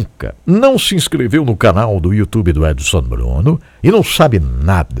 Nunca, não se inscreveu no canal do YouTube do Edson Bruno e não sabe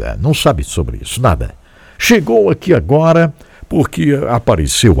nada, não sabe sobre isso, nada. Chegou aqui agora porque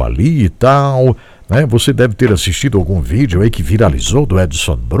apareceu ali e tal, né? Você deve ter assistido algum vídeo aí que viralizou do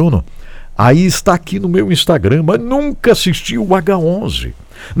Edson Bruno. Aí está aqui no meu Instagram, mas nunca assistiu o H11,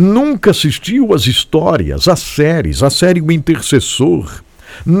 nunca assistiu as histórias, as séries, a série O Intercessor.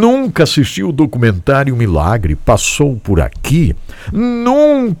 Nunca assistiu o documentário Milagre, passou por aqui.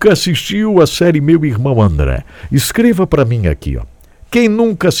 Nunca assistiu a série Meu Irmão André. Escreva para mim aqui, ó. Quem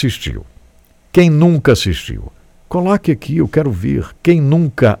nunca assistiu? Quem nunca assistiu? Coloque aqui, eu quero ver quem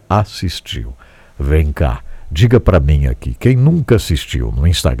nunca assistiu. Vem cá, diga para mim aqui, quem nunca assistiu no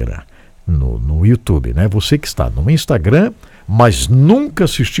Instagram, no YouTube, né? Você que está no Instagram, mas nunca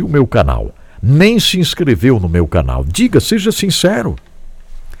assistiu o meu canal, nem se inscreveu no meu canal. Diga, seja sincero.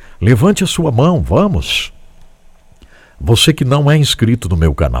 Levante a sua mão, vamos. Você que não é inscrito no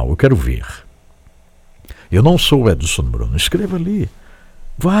meu canal, eu quero ver. Eu não sou o Edson Bruno, escreva ali.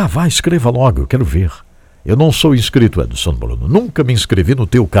 Vá, escreva logo, eu quero ver. Eu não sou inscrito, Edson Bruno, nunca me inscrevi no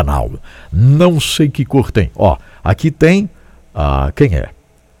teu canal. Não sei que cor tem. Ó, aqui tem, quem é?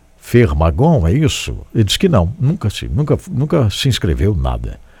 Fermagon, é isso? Ele disse que não, nunca se inscreveu,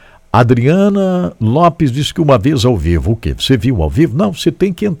 nada. Adriana Lopes disse que uma vez ao vivo. O quê? Você viu ao vivo? Não, você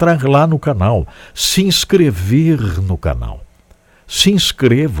tem que entrar lá no canal. Se inscrever no canal. Se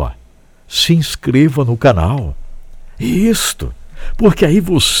inscreva no canal. Isto. Porque aí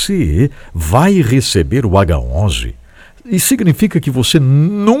você vai receber o H11. E significa que você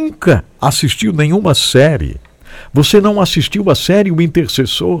nunca assistiu nenhuma série. Você não assistiu a série O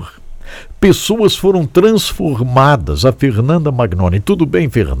Intercessor. Pessoas foram transformadas. A Fernanda Magnoni. Tudo bem,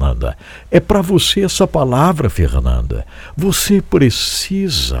 Fernanda? É para você essa palavra, Fernanda. Você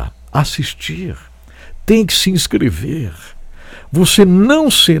precisa assistir. Tem que se inscrever. Você não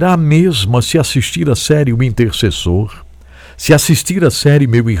será a mesma se assistir a série O Intercessor, se assistir a série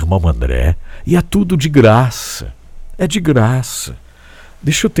Meu Irmão André. E é tudo de graça. É de graça.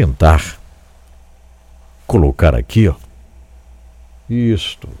 Deixa eu tentar colocar aqui, ó.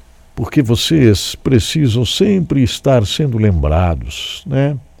 Isto. Porque vocês precisam sempre estar sendo lembrados,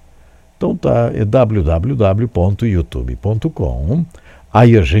 né? Então tá, é www.youtube.com.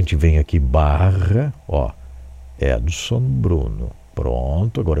 Aí a gente vem aqui barra, ó, Edson Bruno.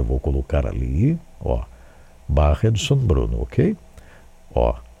 Pronto, agora eu vou colocar ali, ó, barra Edson Bruno, ok?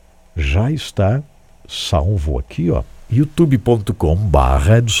 Ó, já está salvo aqui, ó,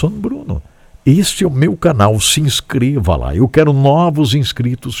 youtube.com/barra Edson Bruno. Este é o meu canal, se inscreva lá, eu quero novos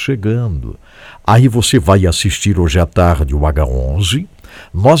inscritos chegando. Aí você vai assistir hoje à tarde o H11,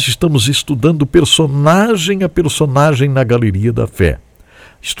 nós estamos estudando personagem a personagem na Galeria da Fé.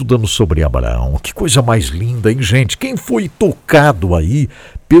 Estudamos sobre Abraão, que coisa mais linda, hein, gente? Quem foi tocado aí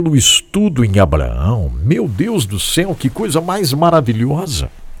pelo estudo em Abraão? Meu Deus do céu, que coisa mais maravilhosa!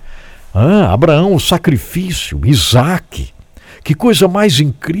 Abraão, o sacrifício, Isaac. Que coisa mais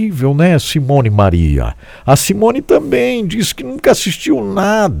incrível, né, Simone Maria? A Simone também diz que nunca assistiu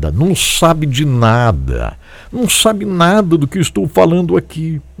nada, não sabe de nada. Não sabe nada do que eu estou falando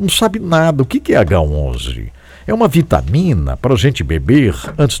aqui. Não sabe nada. O que é H11? É uma vitamina para a gente beber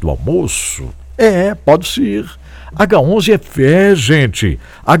antes do almoço? Pode ser. H11 é fé, gente.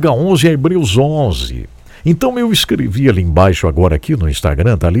 H11 é Hebreus 11. Então eu escrevi ali embaixo agora aqui no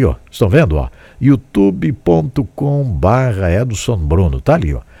Instagram, tá ali, ó. Estão vendo, ó? youtube.com/barra Edson Bruno, tá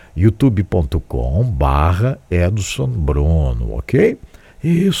ali, ó. youtube.com/barra Edson Bruno, ok?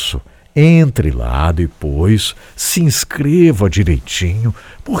 Isso. Entre lá depois, se inscreva direitinho,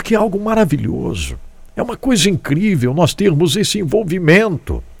 porque é algo maravilhoso. É uma coisa incrível nós termos esse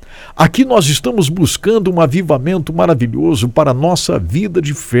envolvimento. Aqui nós estamos buscando um avivamento maravilhoso para a nossa vida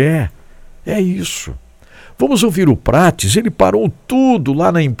de fé. É isso. Vamos ouvir o Prates, ele parou tudo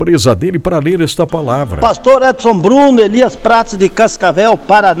lá na empresa dele para ler esta palavra. Pastor Edson Bruno, Elias Prates de Cascavel,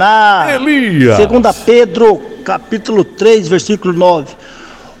 Paraná. Elias! Segunda Pedro, capítulo 3, versículo 9.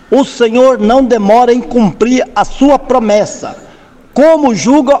 O Senhor não demora em cumprir a sua promessa, como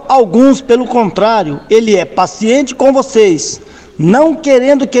julga alguns, pelo contrário, Ele é paciente com vocês, não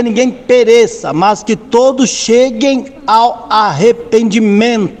querendo que ninguém pereça, mas que todos cheguem ao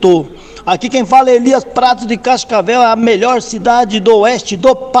arrependimento. Aqui quem fala é Elias Pratos de Cascavel, a melhor cidade do oeste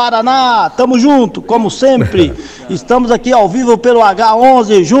do Paraná. Tamo junto, como sempre. Estamos aqui ao vivo pelo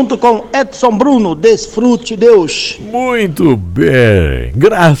H11, junto com Edson Bruno, DesfruteDeus. Muito bem,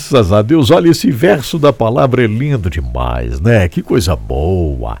 graças a Deus. Olha, esse verso da palavra é lindo demais, né? Que coisa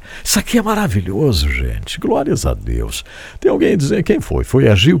boa. Isso aqui é maravilhoso, gente. Glórias a Deus. Tem alguém dizendo, quem foi? Foi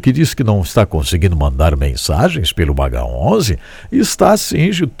a Gil que disse que não está conseguindo mandar mensagens pelo H11? Está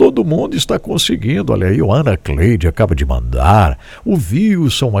sim, Gil, todo mundo está conseguindo. Olha aí, a Ana Cleide acaba de mandar, o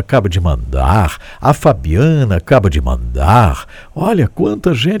Wilson acaba de mandar, a Fabiana acaba de mandar. Olha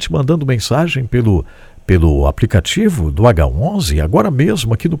quanta gente mandando mensagem pelo aplicativo do H11, agora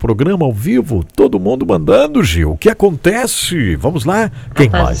mesmo aqui no programa ao vivo, todo mundo mandando, Gil. O que acontece? Vamos lá, quem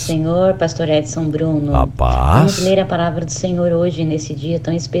mais? A paz do Senhor, pastor Edson Bruno. A paz. Vamos ler a palavra do Senhor hoje, nesse dia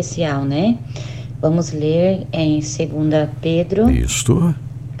tão especial, né? Vamos ler em Segunda Pedro. Isto.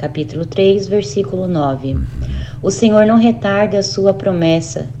 Capítulo 3, versículo 9. O Senhor não retarda a sua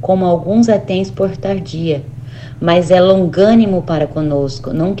promessa, como alguns a têm por tardia, mas é longânimo para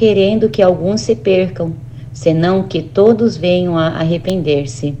conosco, não querendo que alguns se percam, senão que todos venham a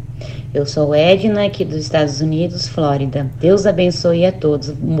arrepender-se. Eu sou Edna, aqui dos Estados Unidos, Flórida. Deus abençoe a todos.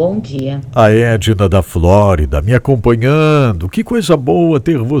 Um bom dia. A Edna da Flórida me acompanhando. Que coisa boa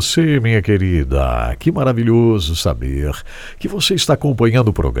ter você, minha querida. Que maravilhoso saber que você está acompanhando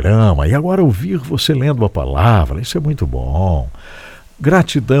o programa e agora ouvir você lendo a palavra. Isso é muito bom.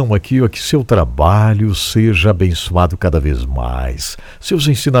 Gratidão aqui, ó, que seu trabalho seja abençoado cada vez mais. Seus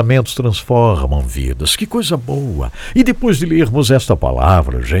ensinamentos transformam vidas. Que coisa boa. E depois de lermos esta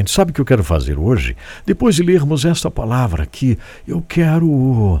palavra, gente, sabe o que eu quero fazer hoje? Depois de lermos esta palavra aqui, eu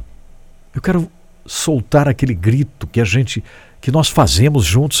quero soltar aquele grito que nós fazemos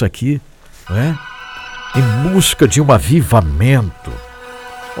juntos aqui, né? Em busca de um avivamento.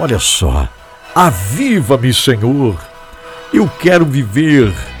 Olha só. Aviva-me, Senhor. Eu quero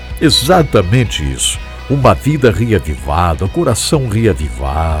viver exatamente isso. Uma vida reavivada, coração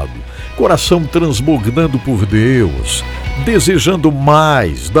reavivado, coração transbordando por Deus, desejando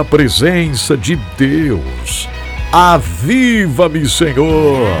mais da presença de Deus. Aviva-me,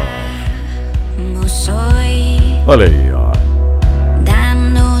 Senhor. Olha aí, ó.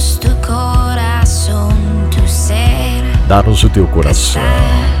 Dá-nos o teu coração.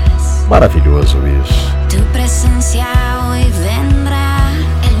 Maravilhoso isso. Tu presencia hoy vendrá.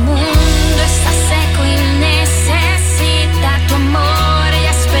 El mundo está seco y necesita tu amor y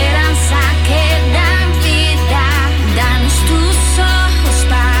esperanza que dan vida. Danos tus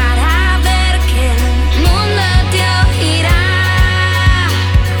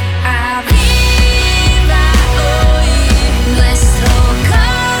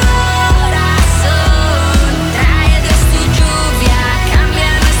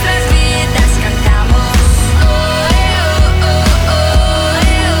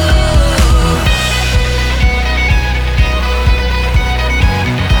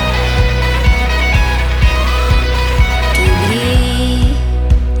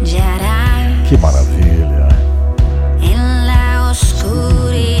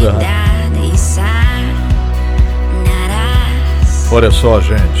Olha só,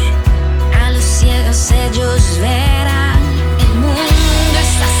 gente.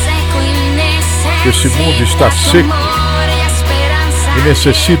 Esse mundo está seco e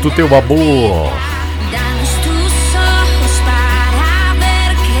necessita o teu amor.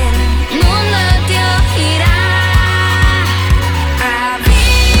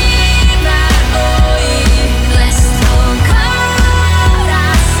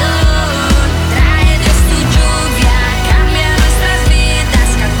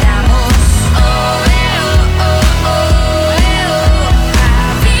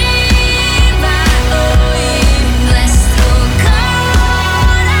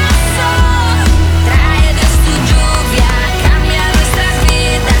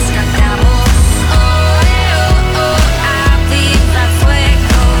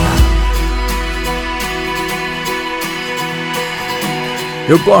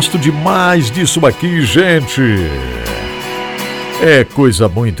 Eu gosto demais disso aqui, gente. É coisa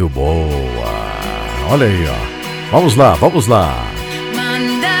muito boa. Olha aí, ó. Vamos lá, vamos lá.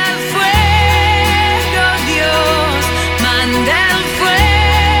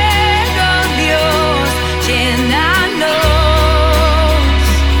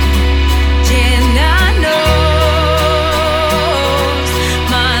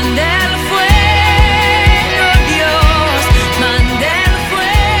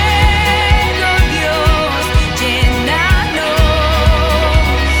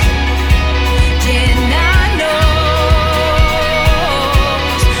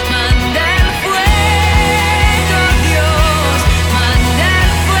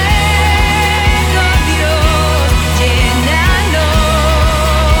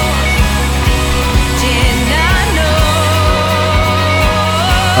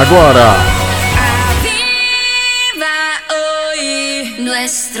 Agora. Aviva hoy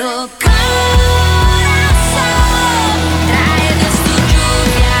nuestro corazón. Trae Dios tu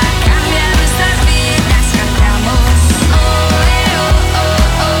lluvia, cambia nuestras vidas, cantamos. Oh, oh, oh,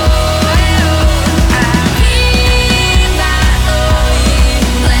 oh, oh. Aviva hoy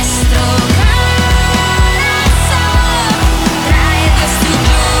nuestro corazón. Trae Dios tu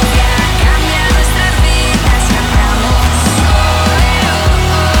lluvia, cambia nuestras vidas, cantamos.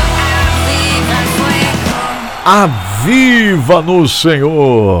 Aviva no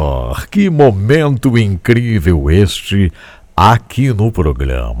Senhor! Que momento incrível este aqui no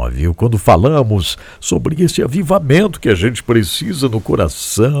programa, viu? Quando falamos sobre esse avivamento que a gente precisa no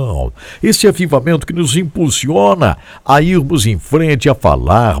coração, esse avivamento que nos impulsiona a irmos em frente, a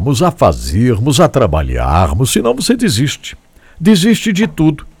falarmos, a fazermos, a trabalharmos, senão você desiste. Desiste de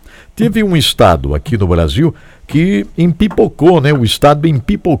tudo. Teve um estado aqui no Brasil que empipocou, né? O estado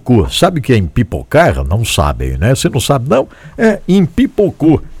empipocou. Sabe o que é empipocar? Não sabem, né? Você não sabe, não? É,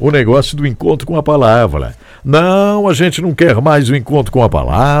 empipocou o negócio do encontro com a palavra. Não, a gente não quer mais o encontro com a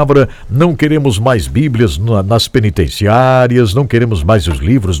palavra, não queremos mais Bíblias nas penitenciárias, não queremos mais os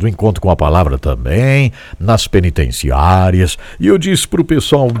livros do encontro com a palavra também, nas penitenciárias. E eu disse para o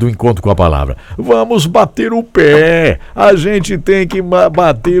pessoal do encontro com a palavra, vamos bater o pé, a gente tem que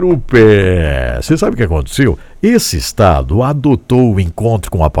bater o pé. Você sabe o que aconteceu? Esse estado adotou o encontro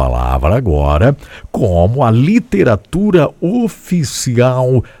com a palavra agora como a literatura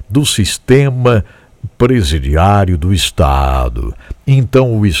oficial do sistema presidiário do Estado.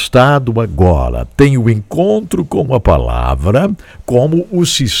 Então o Estado agora tem o encontro com a palavra como o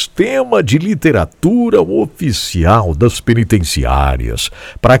sistema de literatura oficial das penitenciárias,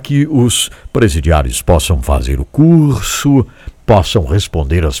 para que os presidiários possam fazer o curso, possam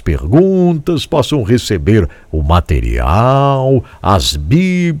responder as perguntas, possam receber o material, as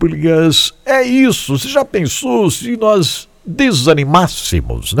Bíblias. É isso. Você já pensou se nós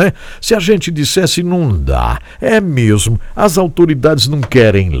desanimássemos, né? Se a gente dissesse não dá, é mesmo, as autoridades não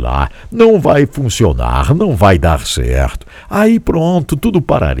querem ir lá, não vai funcionar, não vai dar certo, aí pronto, tudo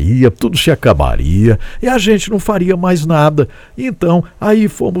pararia, tudo se acabaria e a gente não faria mais nada. Então, aí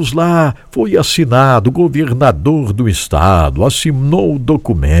fomos lá, foi assinado, o governador do estado assinou o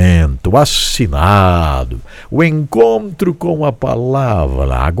documento, assinado, o encontro com a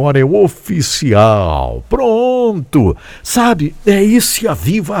palavra agora é oficial, pronto. Sabe, é esse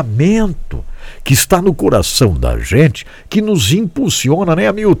avivamento que está no coração da gente que nos impulsiona, né,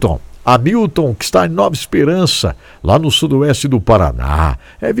 Hamilton? Hamilton, que está em Nova Esperança, lá no sudoeste do Paraná.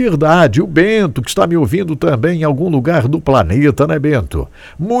 É verdade, o Bento, que está me ouvindo também em algum lugar do planeta, né, Bento?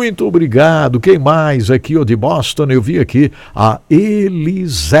 Muito obrigado. Quem mais aqui, de Boston? Eu vi aqui a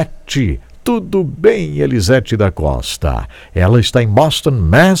Elisete. Tudo bem, Elisete da Costa? Ela está em Boston,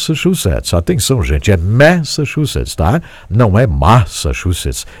 Massachusetts. Atenção, gente, é Massachusetts, tá? Não é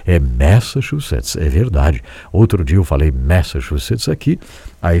Massachusetts, é Massachusetts, é verdade. Outro dia eu falei Massachusetts aqui,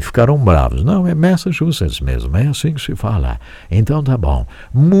 aí ficaram bravos. Não, é Massachusetts mesmo, é assim que se fala. Então tá bom.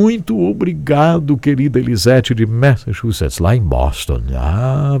 Muito obrigado, querida Elisete de Massachusetts, lá em Boston.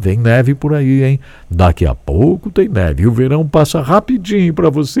 Ah, vem neve por aí, hein? Daqui a pouco tem neve. O verão passa rapidinho para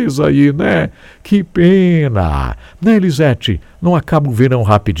vocês aí, né? Que pena. Né, Elisete? Não acaba o verão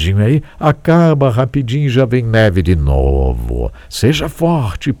rapidinho aí? Acaba rapidinho e já vem neve de novo. Seja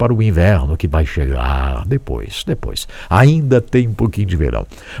forte para o inverno que vai chegar depois. Ainda tem um pouquinho de verão.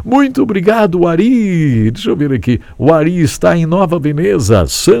 Muito obrigado, Ari. Deixa eu ver aqui. O Ari está em Nova Veneza,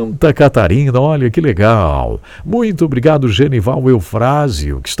 Santa Catarina. Olha que legal. Muito obrigado, Genival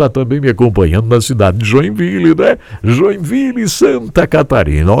Eufrásio, que está também me acompanhando na cidade de Joinville, né? Joinville, Santa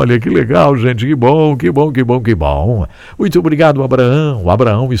Catarina. Olha que legal, gente. Que bom. Muito obrigado, Abraão. O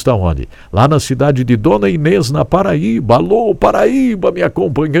Abraão está onde? Lá na cidade de Dona Inês, na Paraíba. Alô, Paraíba, me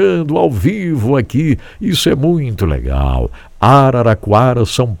acompanhando ao vivo aqui. Isso é muito legal. Araraquara,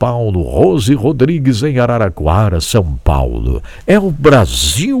 São Paulo. Rose Rodrigues em Araraquara, São Paulo. É o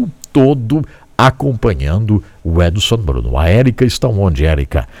Brasil todo acompanhando o Edson Bruno. A Érica está onde,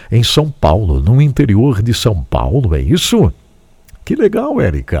 Érica? Em São Paulo, no interior de São Paulo, é isso? Que legal,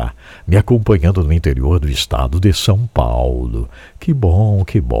 Érica, me acompanhando no interior do estado de São Paulo. Que bom.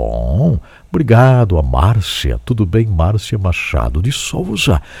 Obrigado a Márcia. Tudo bem, Márcia Machado de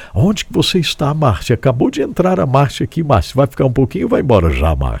Souza? Onde que você está, Márcia? Acabou de entrar a Márcia aqui, Márcia. Vai ficar um pouquinho e vai embora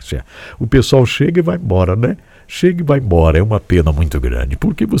já, Márcia. O pessoal chega e vai embora, né? Chega e vai embora. É uma pena muito grande.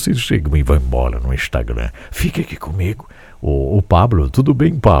 Por que vocês chegam e vão embora no Instagram? Fique aqui comigo. O Pablo, tudo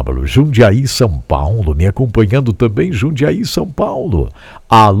bem, Pablo? Jundiaí, São Paulo, me acompanhando também, Jundiaí, São Paulo.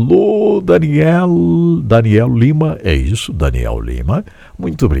 Alô, Daniel Lima, é isso, Daniel Lima.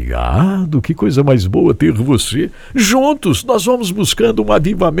 Muito obrigado, que coisa mais boa ter você. Juntos, nós vamos buscando um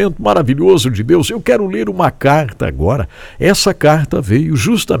avivamento maravilhoso de Deus. Eu quero ler uma carta agora. Essa carta veio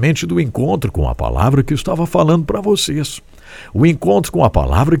justamente do encontro com a palavra que eu estava falando para vocês. O encontro com a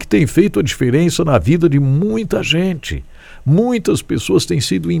palavra que tem feito a diferença na vida de muita gente. Muitas pessoas têm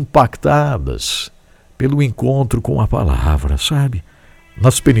sido impactadas pelo encontro com a palavra, sabe?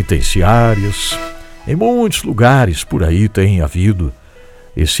 Nas penitenciárias, em muitos lugares por aí tem havido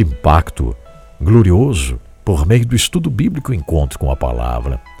esse impacto glorioso por meio do estudo bíblico, encontro com a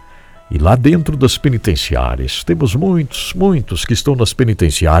palavra. E lá dentro das penitenciárias, temos muitos que estão nas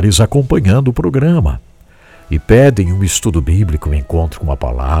penitenciárias acompanhando o programa e pedem um estudo bíblico, um encontro com a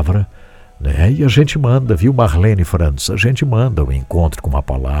palavra, né? E a gente manda, viu, Marlene França? A gente manda um encontro com a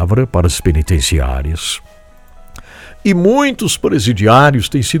palavra para as penitenciárias. E muitos presidiários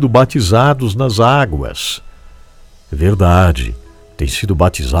têm sido batizados nas águas. É verdade, têm sido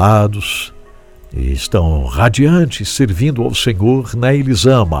batizados e estão radiantes, servindo ao Senhor na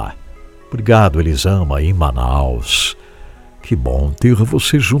Elisama. Obrigado, Elisama, em Manaus. Que bom ter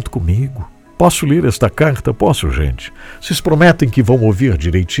você junto comigo. Posso ler esta carta? Posso, gente? Vocês prometem que vão ouvir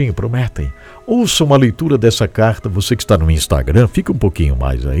direitinho? Prometem? Ouçam a leitura dessa carta, você que está no Instagram, fica um pouquinho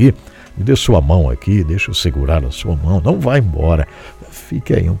mais aí. Me dê sua mão aqui, deixa eu segurar a sua mão. Não vai embora.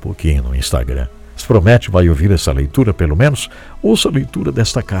 Fique aí um pouquinho no Instagram. Você promete, vai ouvir essa leitura, pelo menos? Ouça a leitura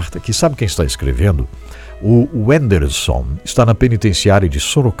desta carta aqui. Sabe quem está escrevendo? O Wenderson está na penitenciária de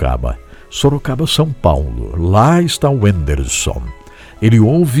Sorocaba. Sorocaba, São Paulo. Lá está o Wenderson. Ele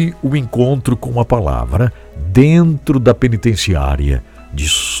ouve o encontro com a palavra dentro da penitenciária de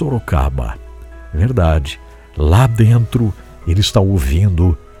Sorocaba. Verdade, lá dentro ele está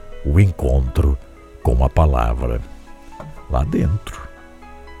ouvindo o encontro com a palavra. Lá dentro.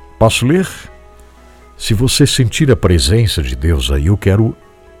 Posso ler? Se você sentir a presença de Deus aí, eu quero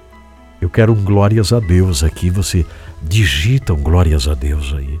um glórias a Deus aqui. Você digita um glórias a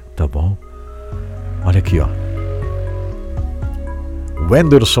Deus aí, tá bom? Olha aqui, ó. O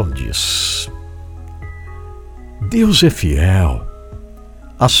Anderson diz: Deus é fiel,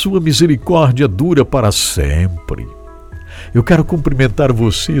 a sua misericórdia dura para sempre. Eu quero cumprimentar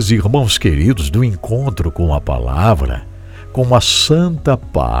vocês, irmãos queridos, do encontro com a palavra, com a santa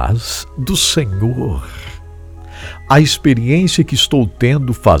paz do Senhor. A experiência que estou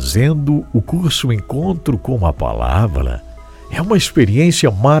tendo fazendo o curso Encontro com a Palavra é uma experiência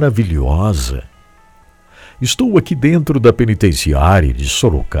maravilhosa. Estou aqui dentro da penitenciária de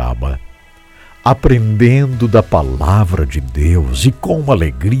Sorocaba, aprendendo da palavra de Deus e com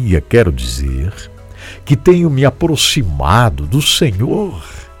alegria quero dizer que tenho me aproximado do Senhor.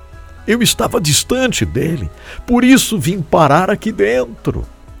 Eu estava distante dele, por isso vim parar aqui dentro.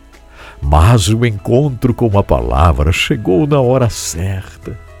 Mas o encontro com a palavra chegou na hora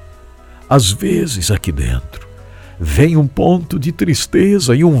certa. Às vezes aqui dentro vem um ponto de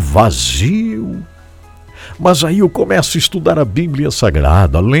tristeza e um vazio. Mas aí eu começo a estudar a Bíblia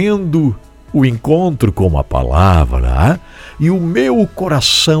Sagrada, lendo o encontro com a palavra, e o meu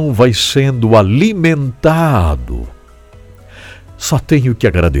coração vai sendo alimentado. Só tenho que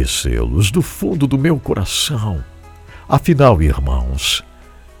agradecê-los do fundo do meu coração. Afinal, irmãos,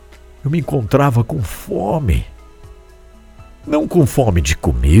 eu me encontrava com fome. Não com fome de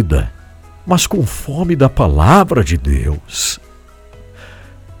comida, mas com fome da palavra de Deus.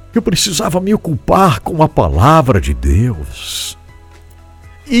 Eu precisava me ocupar com a palavra de Deus.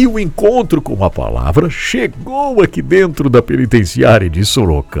 E o encontro com a palavra chegou aqui dentro da penitenciária de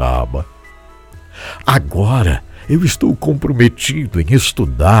Sorocaba. Agora eu estou comprometido em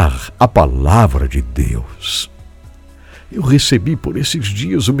estudar a palavra de Deus. Eu recebi por esses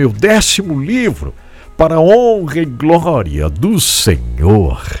dias o meu 10º livro, para a honra e glória do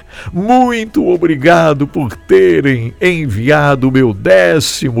Senhor. Muito obrigado por terem enviado o meu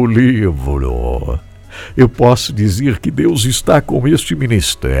 10º livro. Eu posso dizer que Deus está com este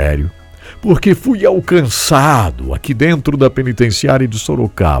ministério, porque fui alcançado aqui dentro da penitenciária de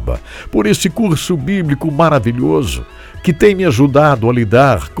Sorocaba por esse curso bíblico maravilhoso que tem me ajudado a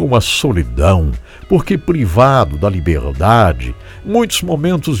lidar com a solidão, porque privado da liberdade, muitos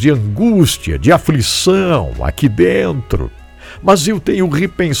momentos de angústia, de aflição aqui dentro. Mas eu tenho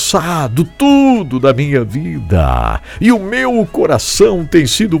repensado tudo da minha vida e o meu coração tem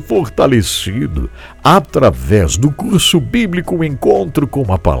sido fortalecido através do curso bíblico Encontro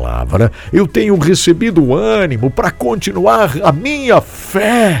com a Palavra. Eu tenho recebido ânimo para continuar a minha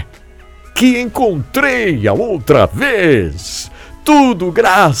fé que encontrei a outra vez. Tudo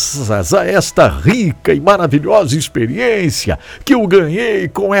graças a esta rica e maravilhosa experiência que eu ganhei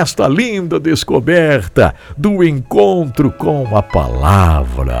com esta linda descoberta do encontro com a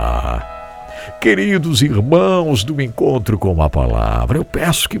palavra. Queridos irmãos do encontro com a palavra, eu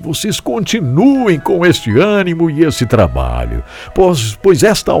peço que vocês continuem com este ânimo e esse trabalho, pois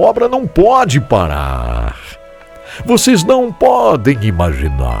esta obra não pode parar. Vocês não podem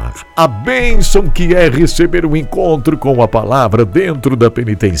imaginar a bênção que é receber um encontro com a palavra dentro da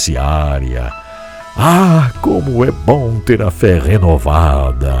penitenciária. Ah, como é bom ter a fé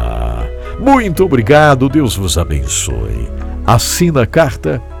renovada. Muito obrigado, Deus vos abençoe. Assina a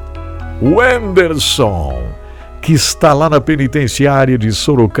carta o Anderson, que está lá na penitenciária de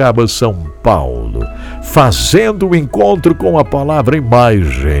Sorocaba, São Paulo, fazendo o encontro com a palavra. E mais,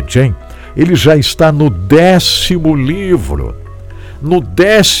 gente, hein? Ele já está no 10º livro. No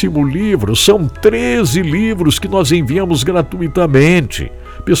 10º livro, são 13 livros que nós enviamos gratuitamente.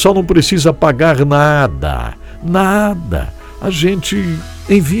 O pessoal não precisa pagar nada. A gente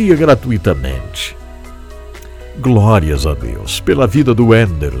envia gratuitamente. Glórias a Deus pela vida do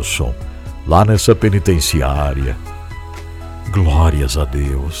Anderson, lá nessa penitenciária. Glórias a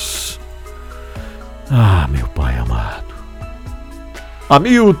Deus. Ah, meu Pai amado.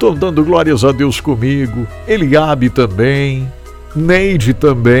 Hamilton dando glórias a Deus comigo, Eliabe também, Neide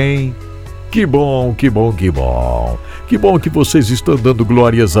também. Que bom, que bom, que bom. Que bom que vocês estão dando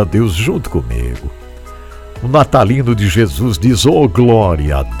glórias a Deus junto comigo. O Natalino de Jesus diz, oh,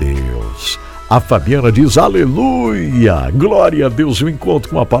 glória a Deus. A Fabiana diz, aleluia, glória a Deus. O encontro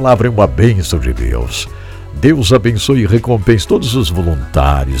com a palavra é uma bênção de Deus. Deus abençoe e recompense todos os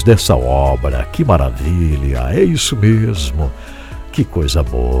voluntários dessa obra. Que maravilha, é isso mesmo. Que coisa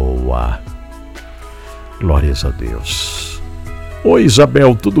boa. Glórias a Deus. Oi,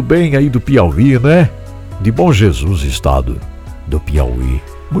 Isabel, tudo bem aí do Piauí, né? De Bom Jesus, estado do Piauí.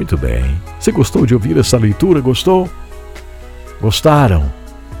 Muito bem. Você gostou de ouvir essa leitura? Gostou? Gostaram?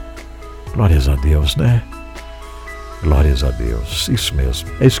 Glórias a Deus, né? Glórias a Deus. Isso mesmo.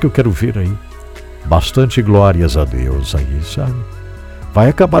 É isso que eu quero ver aí. Bastante glórias a Deus aí, sabe? Vai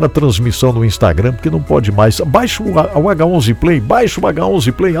acabar a transmissão no Instagram, porque não pode mais. Baixa o H11 Play, baixa o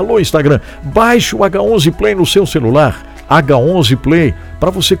H11 Play. Alô, Instagram, baixa o H11 Play no seu celular. H11 Play, para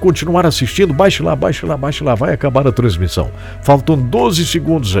você continuar assistindo. Baixe lá. Vai acabar a transmissão. Faltam 12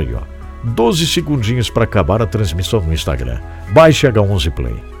 segundos aí, ó. 12 segundinhos para acabar a transmissão no Instagram. Baixe H11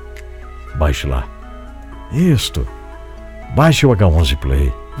 Play. Baixe lá. Isto. Baixe o H11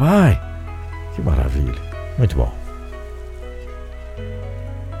 Play. Vai. Que maravilha. Muito bom.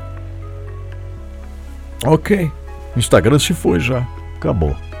 Ok, o Instagram se foi já,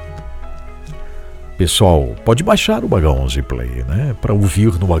 acabou. Pessoal, pode baixar o H11 Play, né? Para ouvir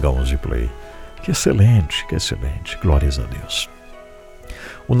no H11 Play. Que excelente, glórias a Deus.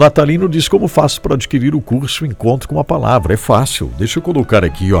 O Natalino diz como faço para adquirir o curso Encontro com a Palavra. É fácil, deixa eu colocar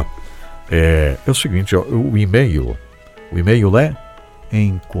aqui, ó. é o seguinte, ó, o e-mail é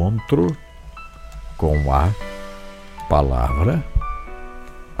encontro com a palavra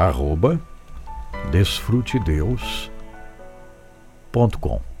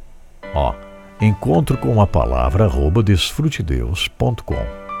 @desfrutedeus.com. Ó, encontro com a palavra @desfrutedeus.com,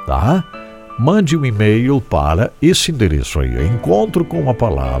 tá? Mande um e-mail para esse endereço aí, encontro com a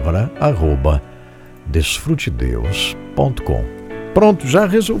palavra @desfrutedeus.com. Pronto, já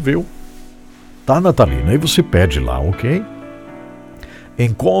resolveu. Tá, Natalina? Aí você pede lá, ok?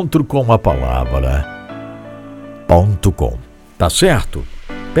 Encontro com a palavra.com. Tá certo?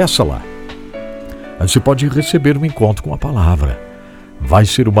 Peça lá. Aí você pode receber um encontro com a palavra. Vai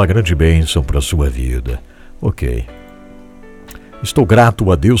ser uma grande bênção para a sua vida. Ok. Estou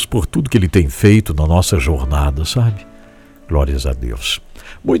grato a Deus por tudo que Ele tem feito na nossa jornada, sabe? Glórias a Deus.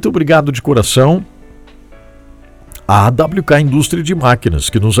 Muito obrigado de coração. A AWK Indústria de Máquinas,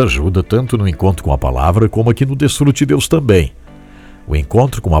 que nos ajuda tanto no Encontro com a Palavra, como aqui no Desfrute Deus também. O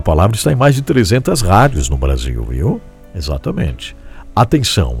Encontro com a Palavra está em mais de 300 rádios no Brasil, viu? Exatamente.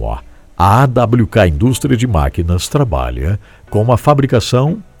 Atenção, ó. A AWK Indústria de Máquinas trabalha com a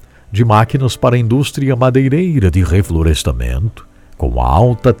fabricação de máquinas para a indústria madeireira de reflorestamento, com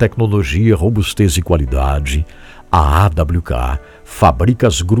alta tecnologia, robustez e qualidade. A AWK fabrica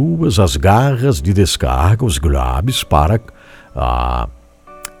as gruas, as garras de descarga, os grabs para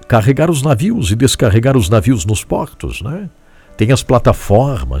carregar os navios e descarregar os navios nos portos, né? Tem as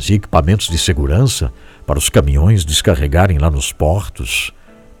plataformas e equipamentos de segurança para os caminhões descarregarem lá nos portos,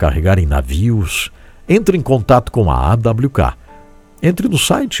 carregarem navios. Entre em contato com a AWK. Entre no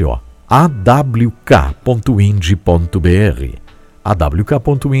site, ó, awk.ind.br.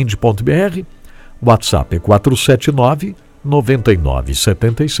 awk.ind.br. WhatsApp é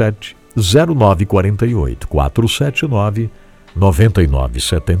 479-9977-0948.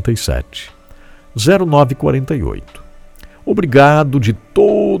 479-9977-0948. Obrigado de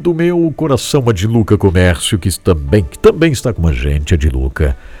todo o meu coração a Diluca Comércio, que também está com a gente, a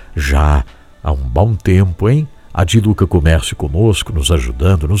Diluca, já há um bom tempo, hein? A Diluca Comércio conosco, nos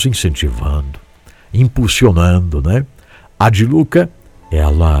ajudando, nos incentivando, impulsionando, né? A Diluca,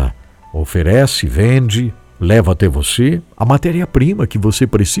 ela oferece, vende, leva até você a matéria-prima que você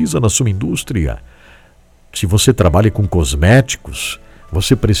precisa na sua indústria. Se você trabalha com cosméticos,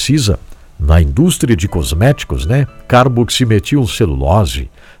 você precisa, na indústria de cosméticos, né? Carboximetilcelulose,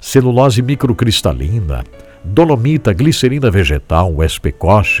 celulose microcristalina, dolomita, glicerina vegetal, SP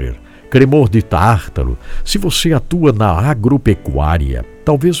kosher, cremor de tártaro. Se você atua na agropecuária,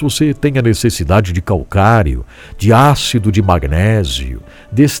 talvez você tenha necessidade de calcário, de ácido de magnésio,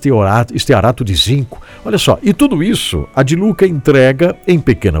 de estearato de zinco. Olha só, e tudo isso a Diluca entrega em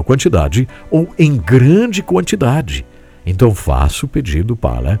pequena quantidade ou em grande quantidade. Então faça o pedido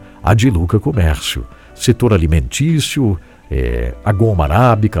para a Diluca Comércio. Setor alimentício, a goma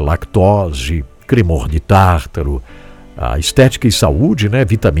arábica, lactose, cremor de tártaro, a estética e saúde, né?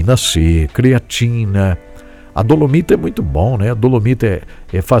 Vitamina C, creatina. A dolomita é muito bom, né? A dolomita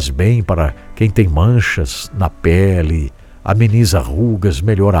faz bem para quem tem manchas na pele, ameniza rugas,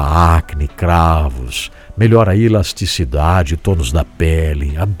 melhora a acne, cravos, melhora a elasticidade, tônus da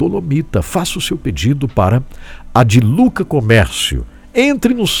pele. A dolomita, faça o seu pedido para a Diluca Comércio.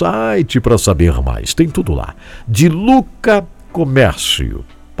 Entre no site para saber mais, tem tudo lá.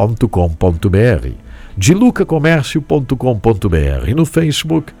 dilucacomércio.com.br, dilucacomércio.com.br. No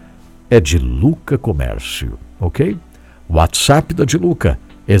Facebook é Diluca Comércio, ok? O WhatsApp da Diluca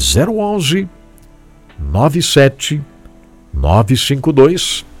é 011 97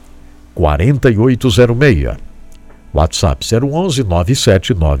 952 4806. WhatsApp 011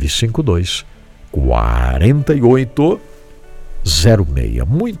 97 952 4806.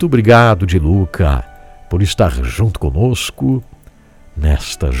 Muito obrigado, Diluca, por estar junto conosco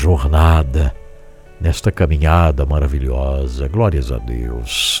nesta jornada, nesta caminhada maravilhosa. Glórias a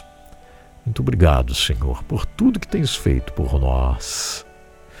Deus. Muito obrigado, Senhor, por tudo que tens feito por nós.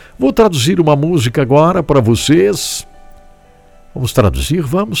 Vou traduzir uma música agora para vocês. Vamos traduzir?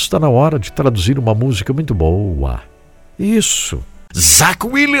 Vamos, está na hora de traduzir uma música muito boa. Isso. Zach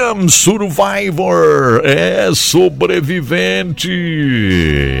Williams, Survivor, sobrevivente.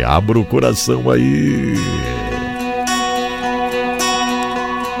 Abra o coração aí.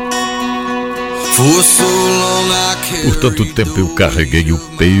 Por tanto tempo eu carreguei o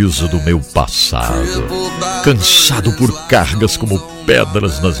peso do meu passado, cansado por cargas como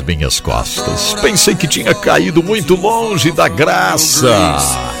pedras nas minhas costas. Pensei que tinha caído muito longe da graça,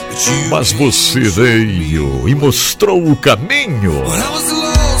 mas você veio e mostrou o caminho.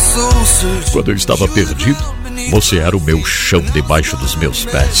 Quando eu estava perdido, Você era o meu chão debaixo dos meus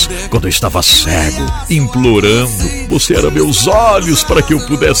pés. Quando eu estava cego, implorando, você era meus olhos para que eu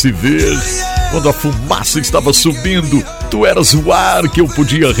pudesse ver. Quando a fumaça estava subindo, tu eras o ar que eu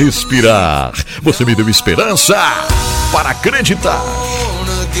podia respirar. Você me deu esperança para acreditar.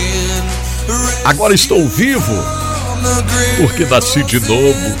 Agora estou vivo, porque nasci de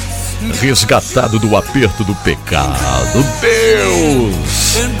novo, resgatado do aperto do pecado.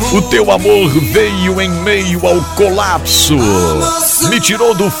 Deus, o teu amor veio em meio ao colapso, me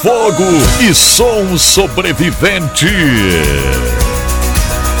tirou do fogo e sou um sobrevivente.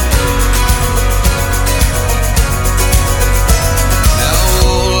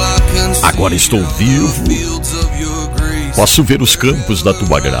 Agora estou vivo, posso ver os campos da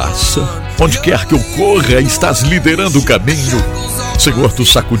tua graça. Onde quer que eu corra, estás liderando o caminho. Senhor, tu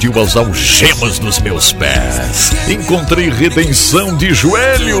sacudiu as algemas dos meus pés. Encontrei redenção de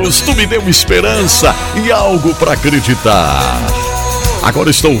joelhos. Tu me deu esperança e algo para acreditar.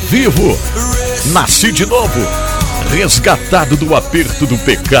 Agora estou vivo, nasci de novo, resgatado do aperto do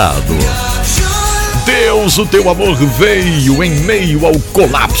pecado. Deus, o teu amor veio em meio ao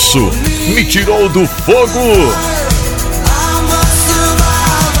colapso, me tirou do fogo.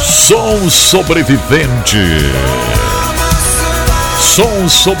 Sou um sobrevivente. Sou um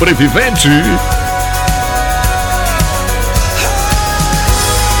sobrevivente.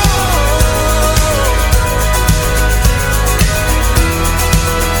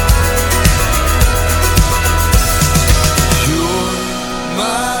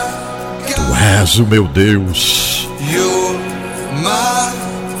 Tu és o meu Deus.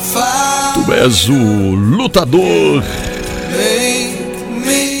 Tu és o lutador.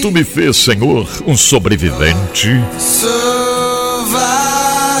 Tu me fez, Senhor, um sobrevivente.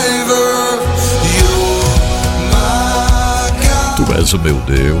 Tu és o meu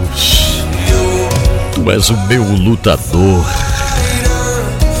Deus. Tu és o meu lutador.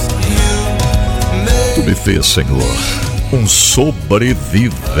 Tu me fez, Senhor, um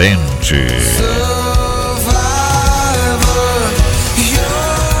sobrevivente.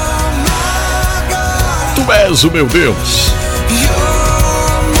 Tu és o meu Deus.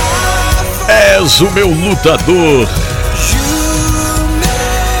 És o meu lutador.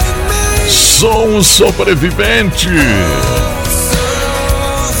 Sou um sobrevivente.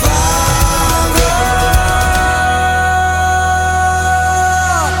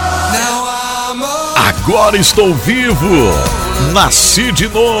 Agora estou vivo, nasci de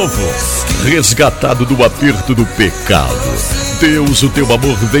novo, resgatado do aperto do pecado. Deus, o teu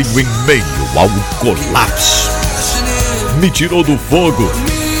amor veio em meio ao colapso, me tirou do fogo.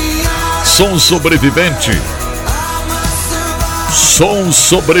 Sou um sobrevivente. Sou um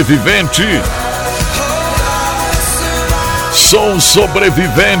sobrevivente. Sou um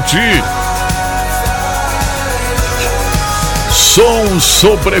sobrevivente. Sou um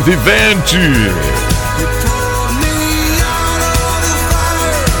sobrevivente.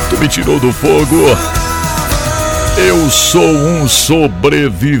 Tu me tirou do fogo. Eu sou um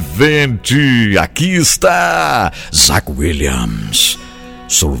sobrevivente. Aqui está Zach Williams.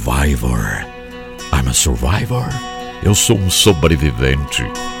 Survivor. I'm a survivor. Eu sou um sobrevivente.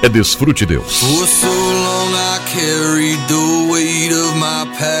 É Desfrute Deus. For so long I carried the weight of my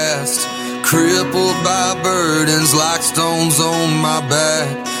past, crippled by burdens like stones on my back.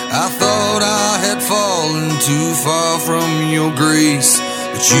 I thought I had fallen too far from your grace,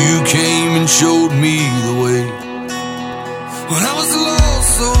 but you came and showed me the way. When I was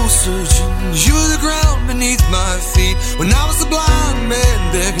lost, so searching, you were the ground beneath my feet. When I was a blind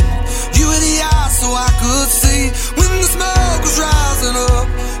man begging, you were the eyes so I could see. When the smoke was rising up,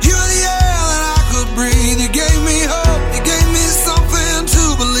 you were the air that I could breathe. You gave me hope, you gave me something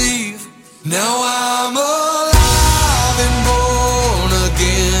to believe. Now I'm alive and born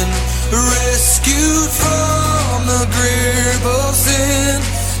again, rescued from the grip of sin.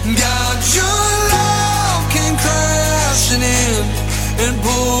 God, your love came crashing in and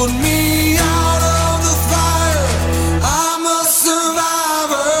pulled me out of the fire. I'm a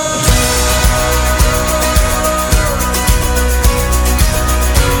survivor.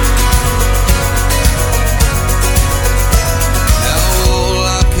 Now all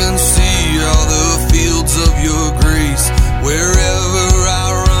I can see are the fields of your grace. Wherever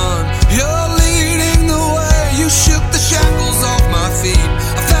I run, you're leading the way. You shook the shackles off my feet.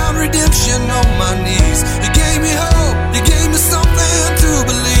 I found redemption on my knees. You gave me hope, you gave me something to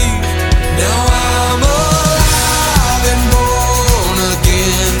believe.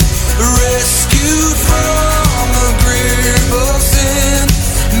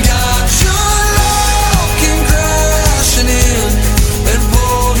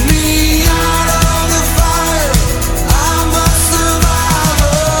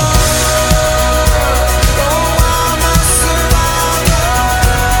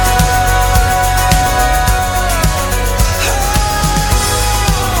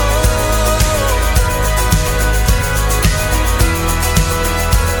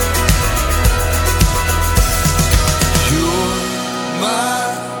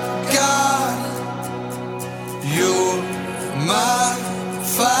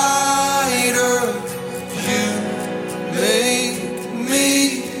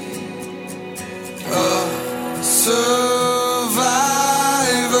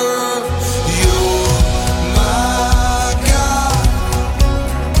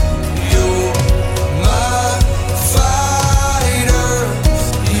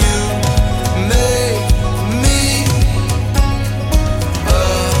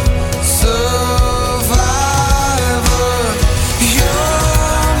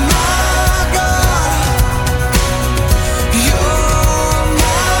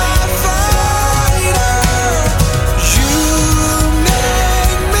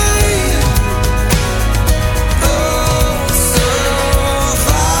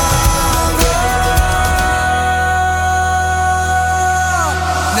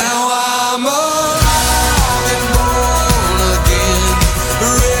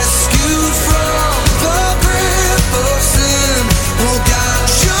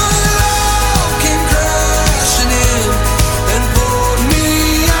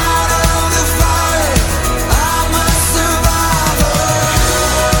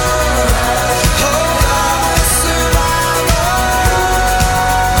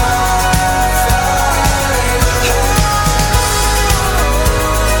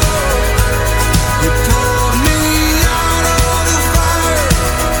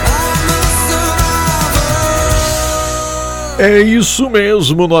 É isso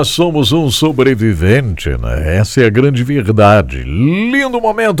mesmo, nós somos um sobrevivente, né? Essa é a grande verdade. Lindo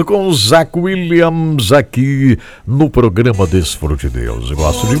momento com o Zach Williams aqui no programa Desfrute Deus. Eu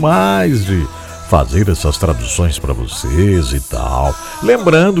gosto demais de fazer essas traduções para vocês e tal.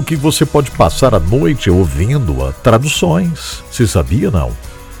 Lembrando que você pode passar a noite ouvindo traduções. Você sabia, não?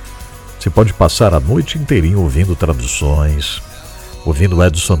 Você pode passar a noite inteirinha ouvindo traduções, ouvindo o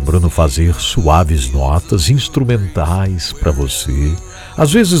Edson Bruno fazer suaves notas instrumentais para você.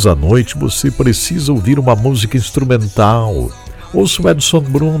 Às vezes à noite você precisa ouvir uma música instrumental. Ouça o Edson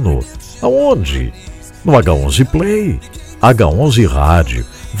Bruno. Aonde? No H11 Play, H11 Rádio.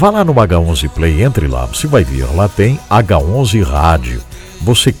 Vá lá no H11 Play, entre lá, você vai ver, lá tem H11 Rádio.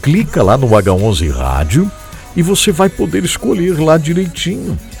 Você clica lá no H11 Rádio e você vai poder escolher lá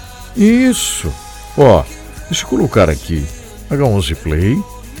direitinho. Isso. Ó, deixa eu colocar aqui H11 Play.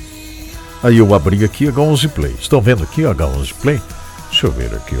 Aí eu abri aqui H11 Play. Estão vendo aqui H11 Play? Deixa eu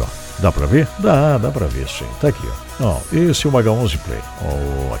ver aqui, ó. Dá pra ver? Dá pra ver sim. Tá aqui, ó. Ó, esse é o H11 Play.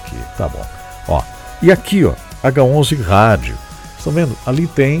 Ó, aqui, tá bom. Ó, e aqui, ó, H11 Rádio. Estão vendo? Ali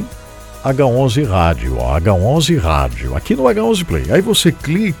tem H11 Rádio, ó, H11 Rádio. Aqui no H11 Play. Aí você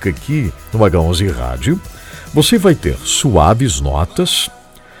clica aqui no H11 Rádio. Você vai ter suaves notas.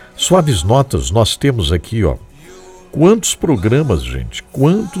 Suaves notas, nós temos aqui, ó. Quantos programas, gente?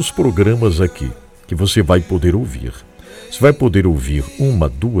 Quantos programas aqui que você vai poder ouvir? Você vai poder ouvir 1,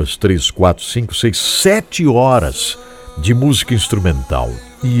 2, 3, 4, 5, 6, 7 horas de música instrumental.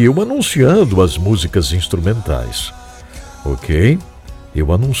 E eu anunciando as músicas instrumentais. Ok?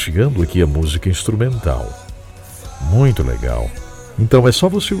 Eu anunciando aqui a música instrumental. Muito legal. Então é só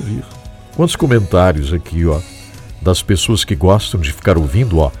você ouvir. Quantos comentários aqui, ó, das pessoas que gostam de ficar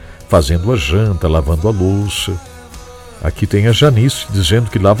ouvindo, ó, fazendo a janta, lavando a louça. Aqui tem a Janice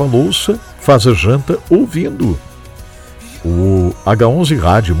dizendo que lava a louça, faz a janta ouvindo o H11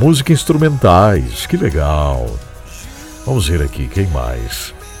 Rádio, música instrumentais. Que legal. Vamos ver aqui, quem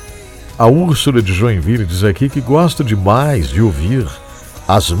mais? A Úrsula de Joinville diz aqui que gosta demais de ouvir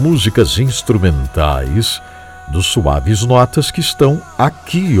as músicas instrumentais dos Suaves Notas que estão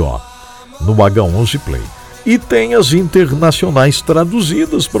aqui, ó, no H11 Play. E tem as internacionais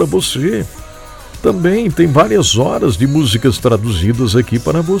traduzidas para você. Também tem várias horas de músicas traduzidas aqui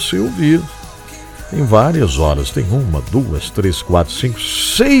para você ouvir. Tem várias horas. Tem 1, 2, 3, 4, 5,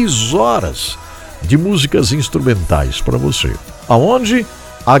 6 horas de músicas instrumentais para você. Aonde?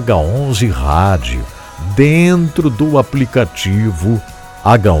 H11 Rádio. Dentro do aplicativo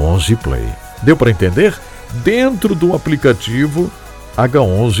H11 Play. Deu para entender? Dentro do aplicativo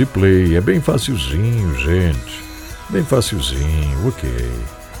H11 Play. É bem facilzinho, gente. Bem facilzinho, ok.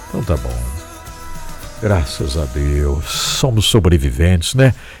 Então tá bom. Graças a Deus. Somos sobreviventes,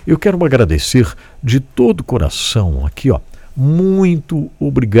 né? Eu quero agradecer de todo o coração aqui, ó. Muito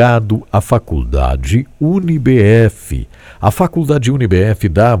obrigado à Faculdade UniBF. A Faculdade UniBF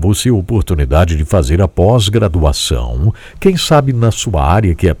dá a você a oportunidade de fazer a pós-graduação, quem sabe na sua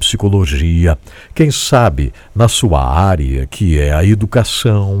área que é a psicologia, quem sabe na sua área que é a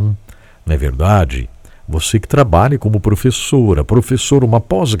educação, não é verdade? Você que trabalha como professora, uma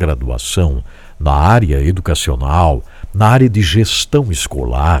pós-graduação na área educacional, na área de gestão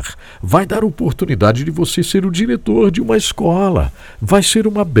escolar, vai dar oportunidade de você ser o diretor de uma escola. Vai ser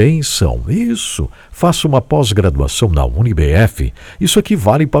uma bênção. Isso. Faça uma pós-graduação na UniBF. Isso aqui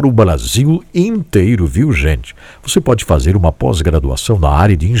vale para o Brasil inteiro, viu, gente? Você pode fazer uma pós-graduação na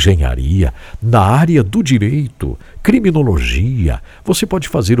área de engenharia, na área do direito, criminologia. Você pode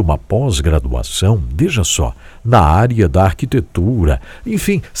fazer uma pós-graduação, veja só, na área da arquitetura.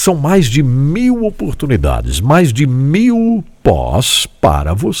 Enfim, são mais de 1000 oportunidades, mais de 1000 pós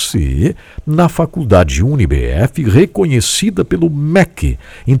para você na Faculdade UniBF, reconhecida pelo MEC.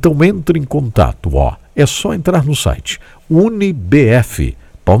 Então entre em contato, ó. É só entrar no site unibf.com.br.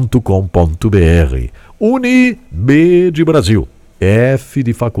 Unib de Brasil, F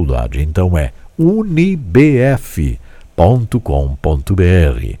de faculdade, então é unibf.com.br.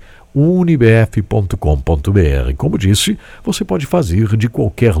 unibf.com.br. Como disse, você pode fazer de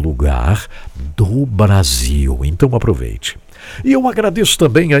qualquer lugar do Brasil. Então aproveite. E eu agradeço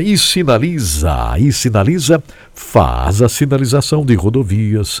também a iSinaliza. A iSinaliza faz a sinalização de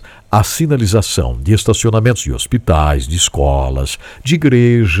rodovias, a sinalização de estacionamentos de hospitais, de escolas, de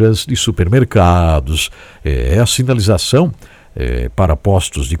igrejas, de supermercados. É a sinalização para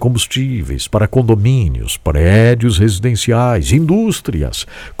postos de combustíveis, para condomínios, prédios residenciais, indústrias.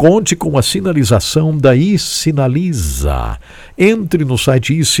 Conte com a sinalização da iSinaliza. Entre no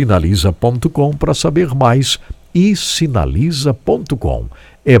site isinaliza.com para saber mais. isinaliza.com.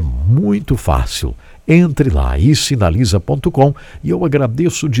 É muito fácil, Entre lá, isinaliza.com, e eu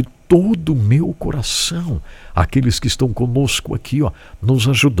agradeço de todo o meu coração aqueles que estão conosco aqui, nos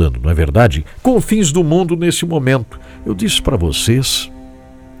ajudando, não é verdade? Confins do mundo nesse momento. Eu disse para vocês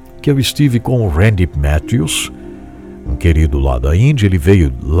que eu estive com o Randy Matthews, um querido lá da Índia. Ele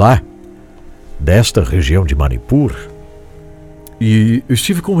veio lá desta região de Manipur, e eu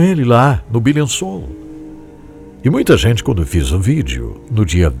estive com ele lá no Bilençol. E muita gente, quando eu fiz o vídeo, no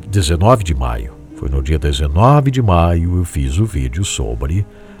dia 19 de maio, foi no dia 19 de maio, eu fiz o vídeo sobre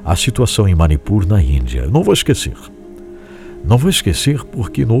a situação em Manipur, na Índia. Eu não vou esquecer. Não vou esquecer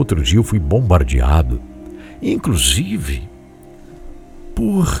porque no outro dia eu fui bombardeado, inclusive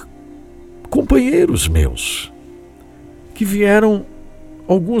por companheiros meus, que vieram,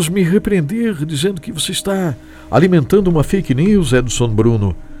 alguns me repreender, dizendo que você está alimentando uma fake news, Edson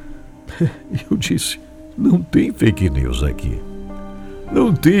Bruno. Eu disse, não tem fake news aqui.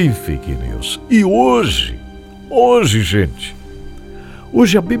 Não tem fake news. E hoje, gente,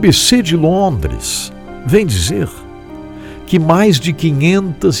 hoje a BBC de Londres vem dizer que mais de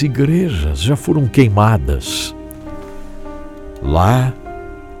 500 igrejas já foram queimadas lá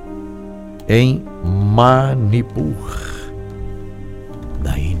em Manipur,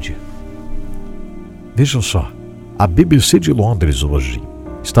 na Índia. Vejam só, a BBC de Londres hoje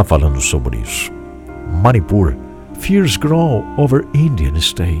está falando sobre isso. Manipur, fears grow over Indian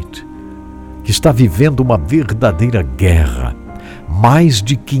state, que está vivendo uma verdadeira guerra. Mais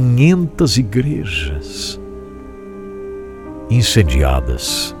de 500 igrejas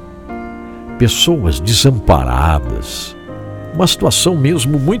incendiadas, pessoas desamparadas, uma situação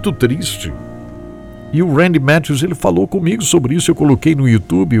mesmo muito triste. E o Randy Matthews, ele falou comigo sobre isso. Eu coloquei no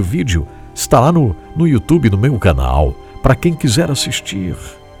YouTube o vídeo, está lá no YouTube, no meu canal, para quem quiser assistir,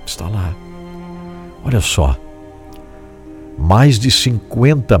 está lá. Olha só, mais de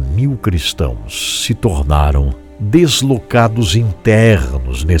 50 mil cristãos se tornaram deslocados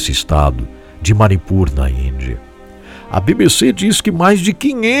internos nesse estado de Manipur, na Índia. A BBC diz que mais de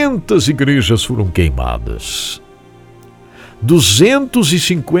 500 igrejas foram queimadas.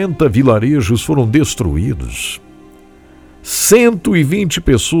 250 vilarejos foram destruídos. 120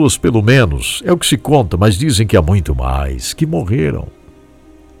 pessoas, pelo menos, é o que se conta, mas dizem que há muito mais, que morreram.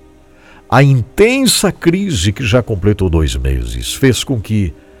 A intensa crise, que já completou 2 meses, fez com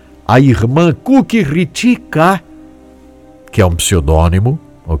que a irmã Kukiritika, que é um pseudônimo,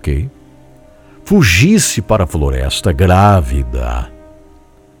 fugisse para a floresta grávida.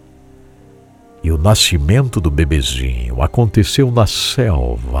 E o nascimento do bebezinho aconteceu na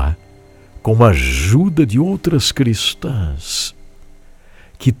selva, com a ajuda de outras cristãs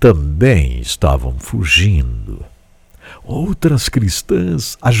que também estavam fugindo. Outras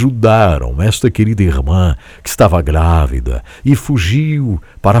cristãs ajudaram esta querida irmã que estava grávida e fugiu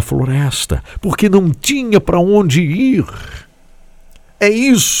para a floresta porque não tinha para onde ir. É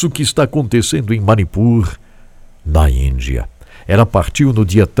isso que está acontecendo em Manipur, na Índia. Ela partiu no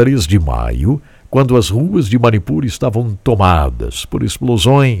dia 3 de maio, quando as ruas de Manipur estavam tomadas por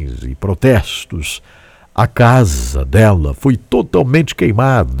explosões e protestos. A casa dela foi totalmente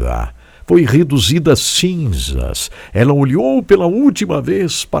queimada, foi reduzida a cinzas. Ela olhou pela última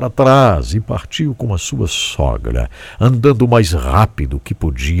vez para trás e partiu com a sua sogra, andando o mais rápido que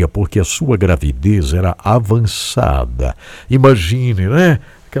podia, porque a sua gravidez era avançada. Imagine, né?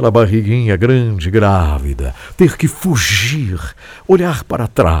 Aquela barriguinha grande, grávida, ter que fugir, olhar para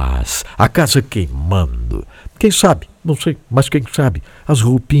trás, a casa queimando. Quem sabe, não sei, mas quem sabe, as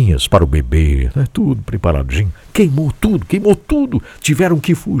roupinhas para o bebê, né? Tudo preparadinho. Queimou tudo, tiveram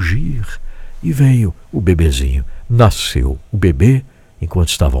que fugir. E veio o bebezinho, nasceu o bebê enquanto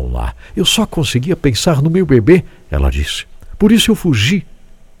estavam lá. Eu só conseguia pensar no meu bebê, ela disse. Por isso eu fugi,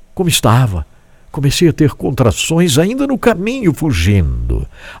 como estava. Comecei a ter contrações ainda no caminho, fugindo.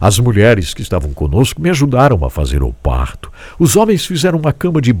 As mulheres que estavam conosco me ajudaram a fazer o parto. Os homens fizeram uma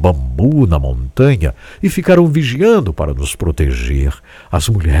cama de bambu na montanha e ficaram vigiando para nos proteger. As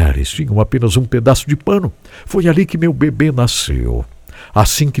mulheres tinham apenas um pedaço de pano. Foi ali que meu bebê nasceu.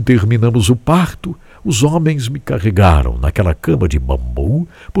 Assim que terminamos o parto, os homens me carregaram naquela cama de bambu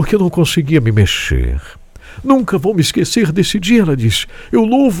porque eu não conseguia me mexer. Nunca vou me esquecer desse dia, ela disse. Eu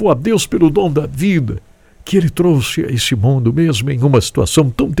louvo a Deus pelo dom da vida, que Ele trouxe a esse mundo mesmo em uma situação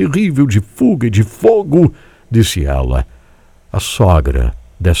tão terrível de fuga e de fogo, disse ela. A sogra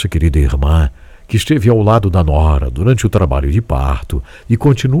dessa querida irmã, que esteve ao lado da nora durante o trabalho de parto e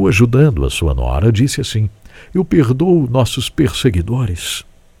continua ajudando a sua nora, disse assim: eu perdoo nossos perseguidores.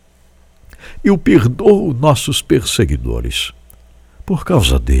 Eu perdoo nossos perseguidores. Por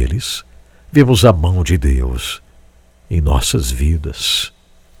causa deles, vemos a mão de Deus em nossas vidas.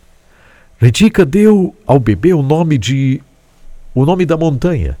 Letica deu ao bebê o nome da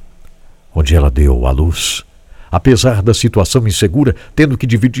montanha, onde ela deu à luz. Apesar da situação insegura, tendo que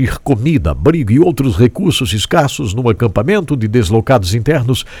dividir comida, abrigo e outros recursos escassos num acampamento de deslocados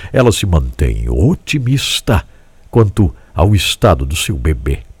internos, ela se mantém otimista quanto ao estado do seu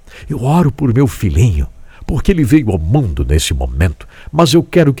bebê. Eu oro por meu filhinho, porque ele veio ao mundo nesse momento, mas eu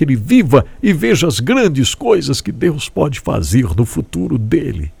quero que ele viva e veja as grandes coisas que Deus pode fazer no futuro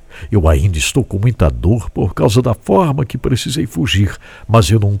dele. Eu ainda estou com muita dor por causa da forma que precisei fugir, mas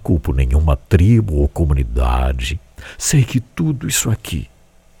eu não culpo nenhuma tribo ou comunidade. Sei que tudo isso aqui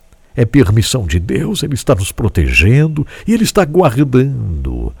é permissão de Deus, Ele está nos protegendo e Ele está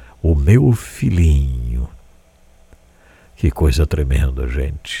guardando o meu filhinho. Que coisa tremenda,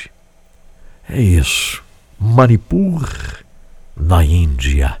 gente. É isso. Manipur, na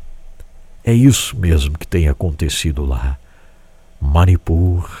Índia. É isso mesmo que tem acontecido lá.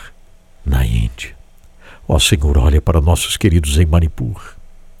 Manipur, na Índia. Ó Senhor, olha para nossos queridos em Manipur.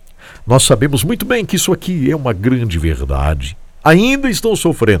 Nós sabemos muito bem que isso aqui é uma grande verdade. Ainda estão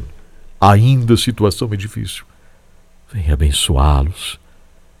sofrendo. Ainda a situação é difícil. Venha abençoá-los.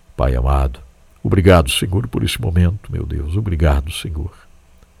 Pai amado, obrigado, Senhor, por esse momento, meu Deus. Obrigado, Senhor.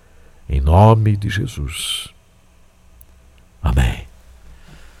 Em nome de Jesus. Amém.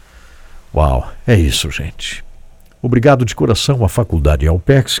 Uau, é isso, gente. Obrigado de coração à Faculdade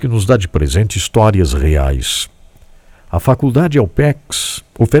Alpex, que nos dá de presente histórias reais. A Faculdade Alpex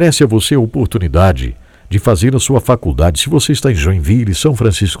oferece a você a oportunidade de fazer a sua faculdade. Se você está em Joinville, São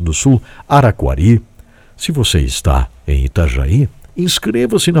Francisco do Sul, Araquari, se você está em Itajaí,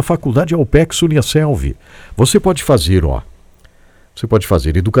 inscreva-se na Faculdade Alpex Uniaselv. Você pode fazer, você pode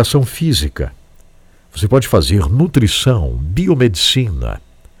fazer educação física, você pode fazer nutrição, biomedicina,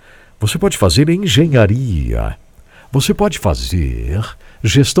 você pode fazer engenharia, você pode fazer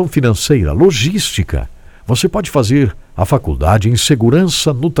gestão financeira, logística, você pode fazer a faculdade em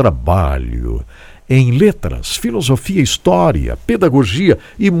segurança no trabalho, em letras, filosofia, história, pedagogia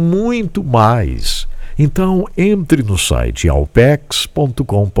e muito mais. Então, entre no site alpex.com.br,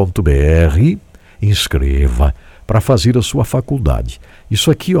 inscreva para fazer a sua faculdade.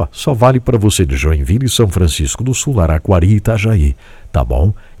 Isso aqui, só vale para você de Joinville, São Francisco do Sul, Araquari e Itajaí, tá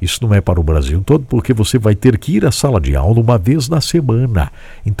bom? Isso não é para o Brasil todo, porque você vai ter que ir à sala de aula uma vez na semana.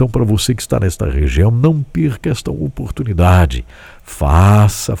 Então, para você que está nesta região, não perca esta oportunidade.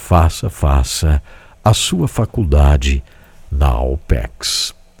 Faça a sua faculdade na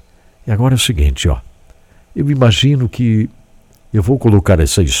Alpex. E agora é o seguinte, eu imagino que eu vou colocar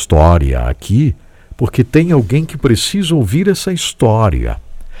essa história aqui, porque tem alguém que precisa ouvir essa história.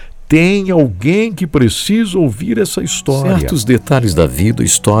 Tem alguém que precisa ouvir essa história. Certos detalhes da vida,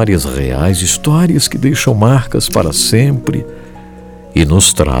 histórias reais, histórias que deixam marcas para sempre e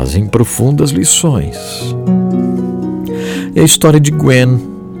nos trazem profundas lições. É a história de Gwen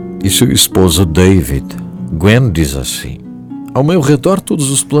e seu esposo David. Gwen diz assim: ao meu redor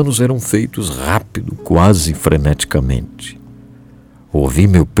todos os planos eram feitos rápido, quase freneticamente. Ouvi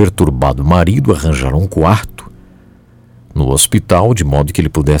meu perturbado marido arranjar um quarto no hospital, de modo que ele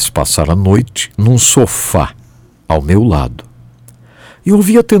pudesse passar a noite num sofá ao meu lado. E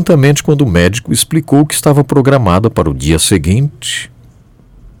ouvi atentamente quando o médico explicou que estava programada para o dia seguinte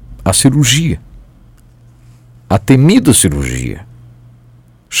a cirurgia, a temida cirurgia,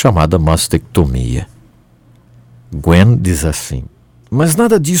 chamada mastectomia. Gwen diz assim: mas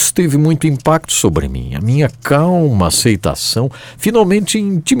nada disso teve muito impacto sobre mim. A minha calma aceitação finalmente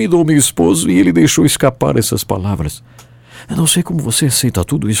intimidou meu esposo e ele deixou escapar essas palavras: eu não sei como você aceita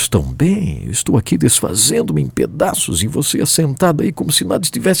tudo isso tão bem. Eu estou aqui desfazendo-me em pedaços e você assentada aí como se nada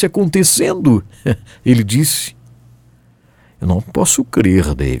estivesse acontecendo. Ele disse. Eu não posso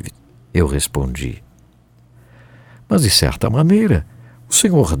crer, David, eu respondi. Mas de certa maneira, o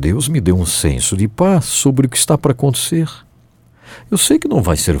Senhor Deus me deu um senso de paz sobre o que está para acontecer. Eu sei que não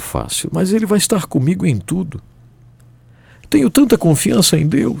vai ser fácil, mas Ele vai estar comigo em tudo. Tenho tanta confiança em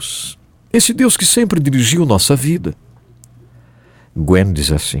Deus, esse Deus que sempre dirigiu nossa vida. Gwen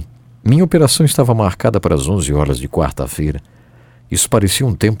diz assim: minha operação estava marcada para as 11 horas de quarta-feira. Isso parecia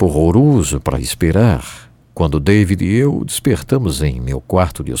um tempo horroroso para esperar, quando David e eu despertamos em meu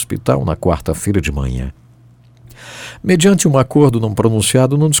quarto de hospital na quarta-feira de manhã. Mediante um acordo não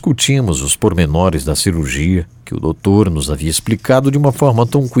pronunciado, não discutimos os pormenores da cirurgia que o doutor nos havia explicado de uma forma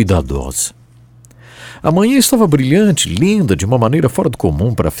tão cuidadosa. A manhã estava brilhante, linda, de uma maneira fora do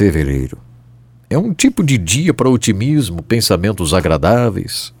comum para fevereiro. É um tipo de dia para otimismo, pensamentos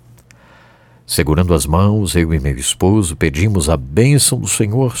agradáveis. Segurando as mãos, eu e meu esposo pedimos a bênção do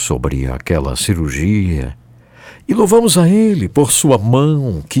Senhor sobre aquela cirurgia e louvamos a Ele por sua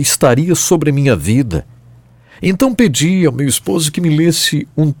mão que estaria sobre a minha vida. Então pedi ao meu esposo que me lesse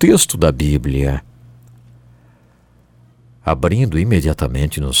um texto da Bíblia. Abrindo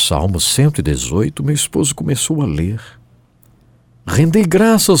imediatamente no Salmo 118, meu esposo começou a ler. Rendei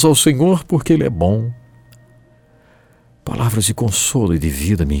graças ao Senhor porque Ele é bom. Palavras de consolo e de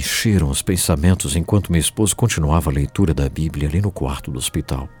vida me encheram os pensamentos enquanto meu esposo continuava a leitura da Bíblia ali no quarto do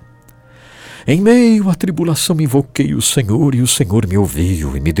hospital. Em meio à tribulação invoquei o Senhor e o Senhor me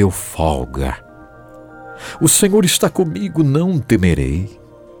ouviu e me deu folga. O Senhor está comigo, não temerei.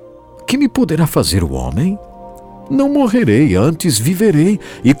 Que me poderá fazer o homem? Não morrerei, antes viverei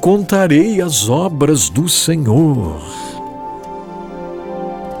e contarei as obras do Senhor.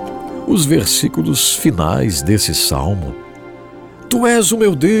 Os versículos finais desse salmo. Tu és o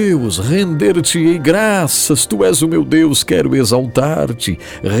meu Deus, render-te-ei graças. Tu és o meu Deus, quero exaltar-te.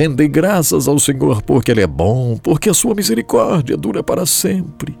 Rendei graças ao Senhor porque Ele é bom, porque a sua misericórdia dura para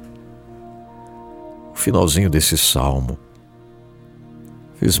sempre. O finalzinho desse salmo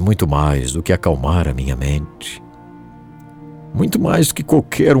fez muito mais do que acalmar a minha mente. Muito mais do que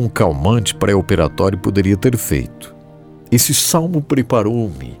qualquer um calmante pré-operatório poderia ter feito. Esse salmo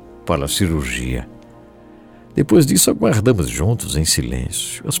preparou-me para a cirurgia. Depois disso, aguardamos juntos em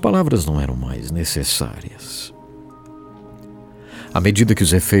silêncio. As palavras não eram mais necessárias. À medida que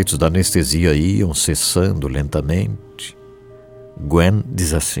os efeitos da anestesia iam cessando lentamente, Gwen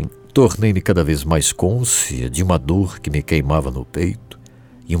diz assim: tornei-me cada vez mais cônscia de uma dor que me queimava no peito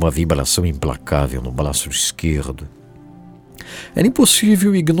e uma vibração implacável no braço esquerdo. Era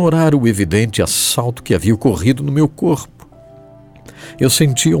impossível ignorar o evidente assalto que havia ocorrido no meu corpo. Eu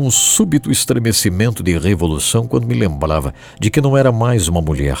sentia um súbito estremecimento de revolução quando me lembrava de que não era mais uma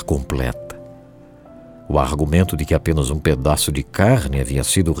mulher completa. O argumento de que apenas um pedaço de carne havia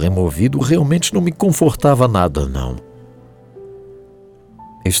sido removido realmente não me confortava nada, não.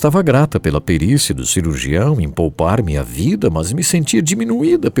 Eu estava grata pela perícia do cirurgião em poupar-me a vida, mas me sentia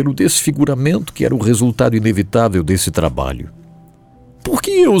diminuída pelo desfiguramento que era o resultado inevitável desse trabalho. Por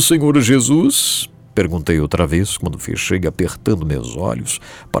que eu, Senhor Jesus? Perguntei outra vez, quando fechei apertando meus olhos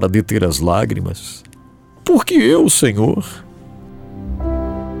para deter as lágrimas. Por que eu, Senhor?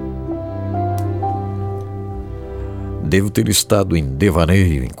 Devo ter estado em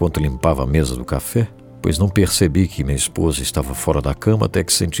devaneio enquanto limpava a mesa do café, pois não percebi que minha esposa estava fora da cama até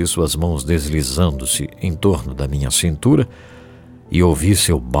que senti suas mãos deslizando-se em torno da minha cintura e ouvi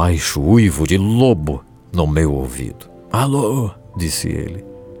seu baixo uivo de lobo no meu ouvido. Alô, disse ele.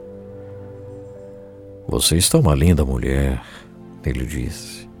 Você está uma linda mulher, ele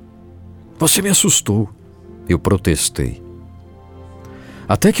disse. Você me assustou, eu protestei.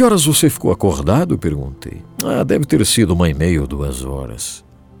 Até que horas você ficou acordado? Perguntei. Deve ter sido 1h30 ou 2 horas.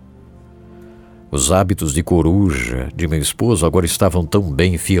 Os hábitos de coruja de meu esposo agora estavam tão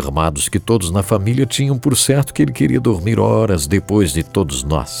bem firmados que todos na família tinham por certo que ele queria dormir horas depois de todos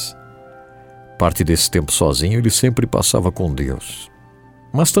nós. Parte desse tempo sozinho ele sempre passava com Deus.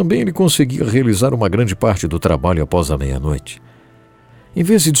 Mas também ele conseguia realizar uma grande parte do trabalho após a meia-noite. Em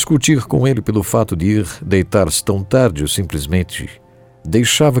vez de discutir com ele pelo fato de ir deitar-se tão tarde, eu simplesmente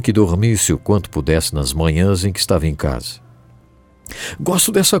deixava que dormisse o quanto pudesse nas manhãs em que estava em casa.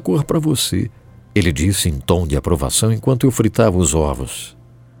 Gosto dessa cor para você, ele disse em tom de aprovação enquanto eu fritava os ovos.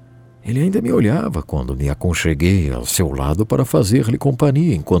 Ele ainda me olhava quando me aconcheguei ao seu lado para fazer-lhe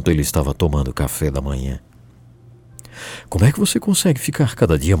companhia enquanto ele estava tomando café da manhã. Como é que você consegue ficar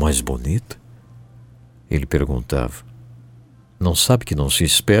cada dia mais bonita? Ele perguntava. Não sabe que não se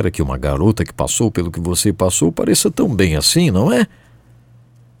espera que uma garota que passou pelo que você passou pareça tão bem assim, não é?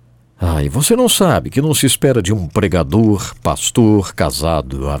 E você não sabe que não se espera de um pregador, pastor,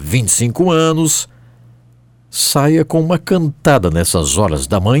 casado há 25 anos, saia com uma cantada nessas horas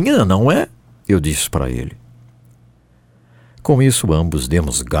da manhã, não é? Eu disse para ele. Com isso, ambos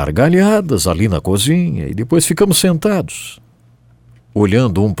demos gargalhadas ali na cozinha e depois ficamos sentados,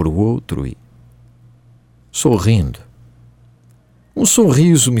 olhando um para o outro e sorrindo. Um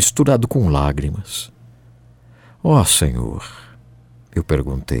sorriso misturado com lágrimas. Senhor, eu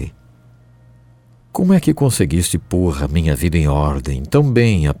perguntei, como é que conseguiste pôr a minha vida em ordem tão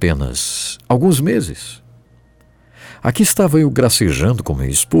bem em apenas alguns meses? Aqui estava eu gracejando com meu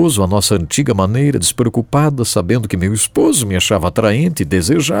esposo, a nossa antiga maneira, despreocupada, sabendo que meu esposo me achava atraente e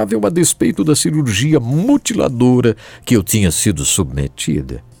desejável a despeito da cirurgia mutiladora que eu tinha sido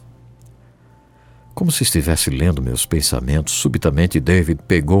submetida. Como se estivesse lendo meus pensamentos, subitamente David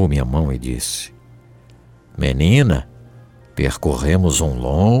pegou minha mão e disse: Menina, percorremos um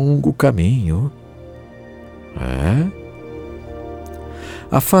longo caminho. É?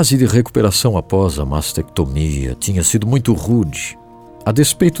 A fase de recuperação após a mastectomia tinha sido muito rude. A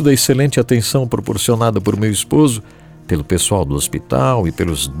despeito da excelente atenção proporcionada por meu esposo, pelo pessoal do hospital e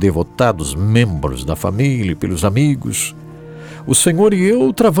pelos devotados membros da família e pelos amigos, o Senhor e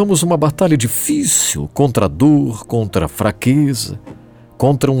eu travamos uma batalha difícil contra a dor, contra a fraqueza,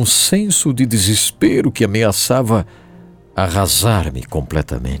 contra um senso de desespero que ameaçava arrasar-me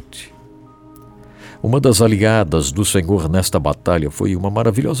completamente. Uma das aliadas do Senhor nesta batalha foi uma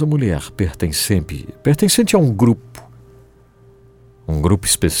maravilhosa mulher pertencente a um grupo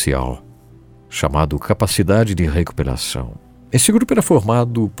especial, chamado Capacidade de Recuperação. Esse grupo era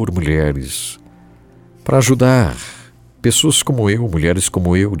formado por mulheres para ajudar pessoas como eu, mulheres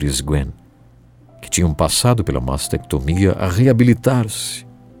como eu, diz Gwen, que tinham passado pela mastectomia a reabilitar-se.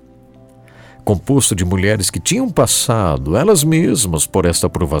 Composto de mulheres que tinham passado elas mesmas por esta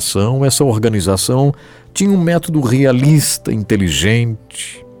provação, essa organização tinha um método realista,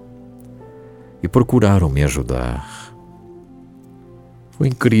 inteligente e procuraram me ajudar. Foi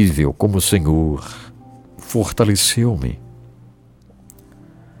incrível como o Senhor fortaleceu-me.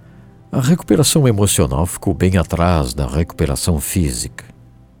 A recuperação emocional ficou bem atrás da recuperação física.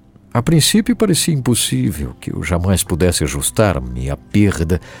 A princípio parecia impossível que eu jamais pudesse ajustar-me à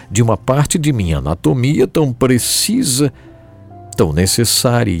perda de uma parte de minha anatomia tão precisa, tão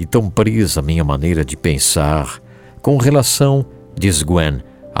necessária e tão presa à minha maneira de pensar com relação, diz Gwen,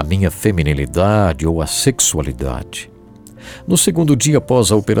 à minha feminilidade ou à sexualidade. No segundo dia após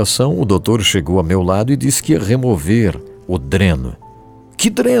a operação, o doutor chegou a meu lado e disse que ia remover o dreno. Que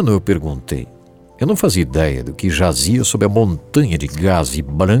dreno? Eu perguntei. Eu não fazia ideia do que jazia sob a montanha de gase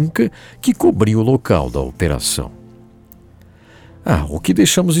branca que cobria o local da operação. O que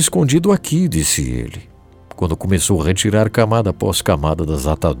deixamos escondido aqui, disse ele, quando começou a retirar camada após camada das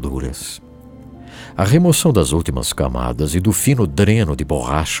ataduras. A remoção das últimas camadas e do fino dreno de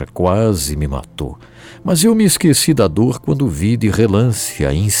borracha quase me matou, mas eu me esqueci da dor quando vi de relance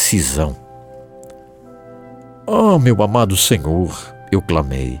a incisão. Oh, meu amado Senhor, eu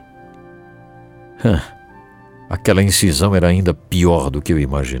clamei. Aquela incisão era ainda pior do que eu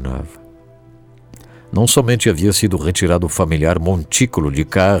imaginava. Não somente havia sido retirado o familiar montículo de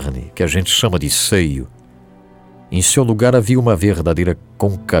carne, que a gente chama de seio. Em seu lugar havia uma verdadeira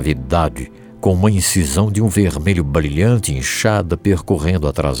concavidade, com uma incisão de um vermelho brilhante inchada percorrendo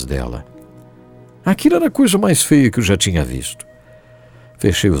atrás dela. Aquilo era a coisa mais feia que eu já tinha visto.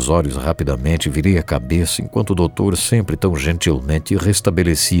 Fechei os olhos rapidamente e virei a cabeça enquanto o doutor sempre tão gentilmente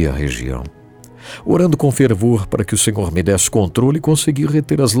restabelecia a região. Orando com fervor para que o Senhor me desse controle, consegui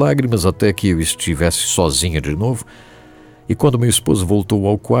reter as lágrimas até que eu estivesse sozinha de novo, e quando meu esposo voltou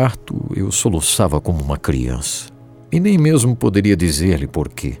ao quarto, eu soluçava como uma criança, e nem mesmo poderia dizer-lhe por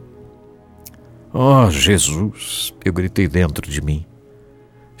quê. Oh, Jesus! Eu gritei dentro de mim.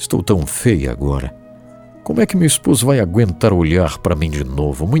 Estou tão feia agora. Como é que meu esposo vai aguentar olhar para mim de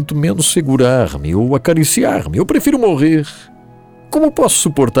novo, muito menos segurar-me ou acariciar-me? Eu prefiro morrer. Como posso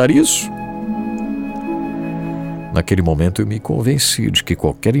suportar isso? Naquele momento eu me convenci de que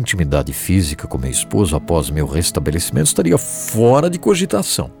qualquer intimidade física com meu esposo após meu restabelecimento estaria fora de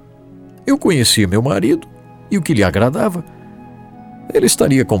cogitação. Eu conhecia meu marido e o que lhe agradava. Ele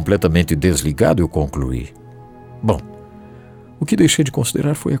estaria completamente desligado, eu concluí. Bom, o que deixei de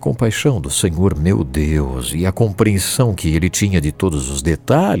considerar foi a compaixão do Senhor meu Deus e a compreensão que ele tinha de todos os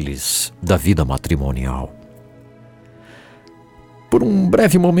detalhes da vida matrimonial. Por um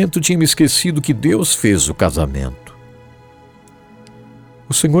breve momento tinha me esquecido que Deus fez o casamento.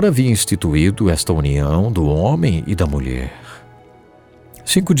 O Senhor havia instituído esta união do homem e da mulher.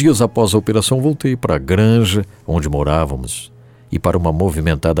 5 dias após a operação voltei para a granja onde morávamos e para uma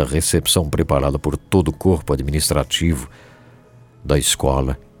movimentada recepção preparada por todo o corpo administrativo da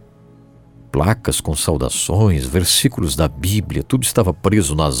escola. Placas com saudações, versículos da Bíblia, tudo estava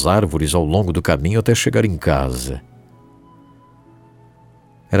preso nas árvores ao longo do caminho até chegar em casa.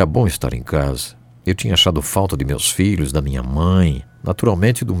 Era bom estar em casa. Eu tinha achado falta de meus filhos, da minha mãe,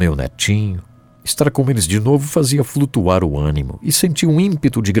 naturalmente do meu netinho. Estar com eles de novo fazia flutuar o ânimo e senti um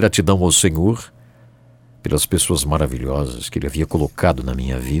ímpeto de gratidão ao Senhor pelas pessoas maravilhosas que Ele havia colocado na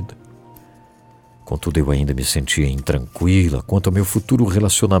minha vida. Contudo, eu ainda me sentia intranquila quanto ao meu futuro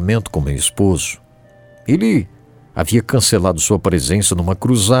relacionamento com meu esposo. Ele havia cancelado sua presença numa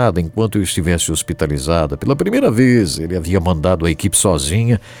cruzada enquanto eu estivesse hospitalizada. Pela primeira vez, ele havia mandado a equipe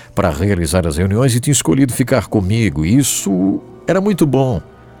sozinha para realizar as reuniões e tinha escolhido ficar comigo. Isso era muito bom.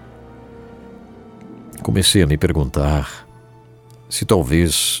 Comecei a me perguntar se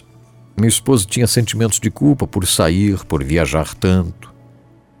talvez meu esposo tinha sentimentos de culpa por sair, por viajar tanto.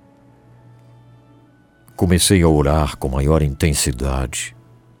 Comecei a orar com maior intensidade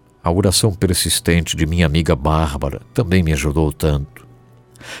A oração persistente de minha amiga Bárbara também me ajudou tanto.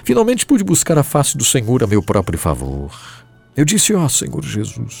 Finalmente pude buscar a face do Senhor a meu próprio favor. Eu disse: ó Senhor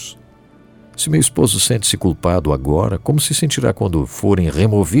Jesus, se meu esposo sente-se culpado agora, como se sentirá quando forem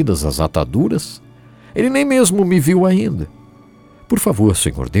removidas as ataduras? Ele nem mesmo me viu ainda. Por favor,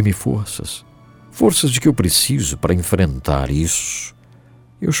 Senhor, dê-me forças. Forças de que eu preciso para enfrentar isso.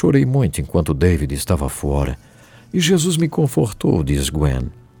 Eu chorei muito enquanto David estava fora. E Jesus me confortou, diz Gwen.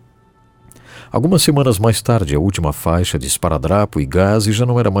 Algumas semanas mais tarde, a última faixa de esparadrapo e gás já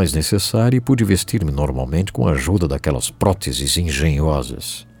não era mais necessária e pude vestir-me normalmente com a ajuda daquelas próteses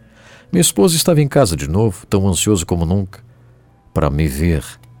engenhosas. Minha esposa estava em casa de novo, tão ansioso como nunca, para me ver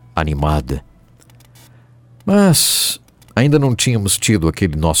animada. Mas ainda não tínhamos tido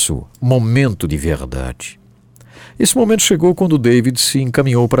aquele nosso momento de verdade. Esse momento chegou quando David se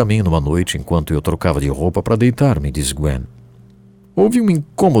encaminhou para mim numa noite enquanto eu trocava de roupa para deitar-me, diz Gwen. Houve um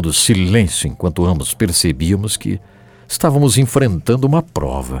incômodo silêncio enquanto ambos percebíamos que estávamos enfrentando uma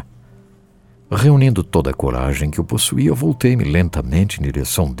prova. Reunindo toda a coragem que eu possuía, voltei-me lentamente em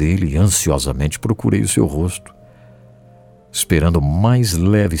direção dele e ansiosamente procurei o seu rosto, esperando o mais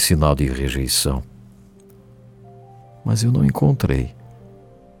leve sinal de rejeição. Mas eu não encontrei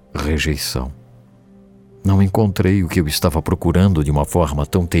rejeição. Não encontrei o que eu estava procurando de uma forma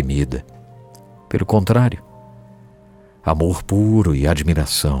tão temida. Pelo contrário, amor puro e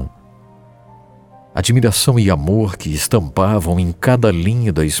admiração. Admiração e amor que estampavam em cada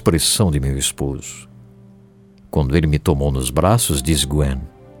linha da expressão de meu esposo. Quando ele me tomou nos braços, diz Gwen,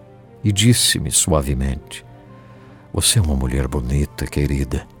 e disse-me suavemente: você é uma mulher bonita,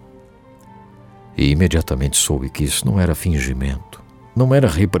 querida. E imediatamente soube que isso não era fingimento, não era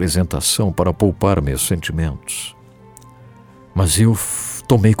representação para poupar meus sentimentos. Mas eu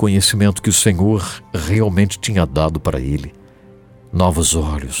tomei conhecimento que o Senhor realmente tinha dado para ele novos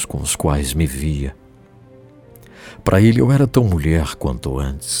olhos com os quais me via. Para ele eu era tão mulher quanto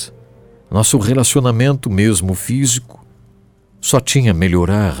antes. Nosso relacionamento, mesmo físico, só tinha a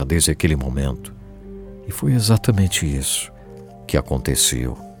melhorar desde aquele momento. E foi exatamente isso que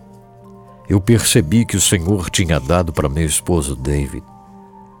aconteceu. Eu percebi que o Senhor tinha dado para meu esposo David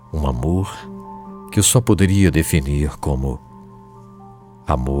um amor que eu só poderia definir como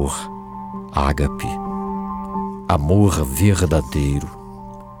amor ágape, amor verdadeiro,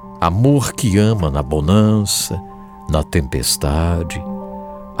 amor que ama na bonança, na tempestade,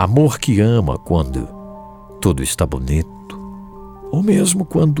 amor que ama quando tudo está bonito, ou mesmo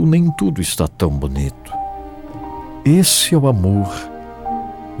quando nem tudo está tão bonito. Esse é o amor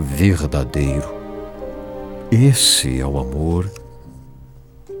verdadeiro. Esse é o amor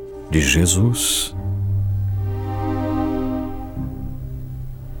de Jesus.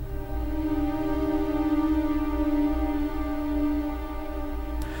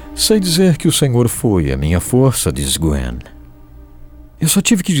 Sei dizer que o Senhor foi a minha força, diz Gwen. Eu só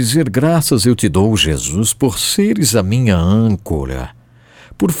tive que dizer graças eu te dou, Jesus, por seres a minha âncora,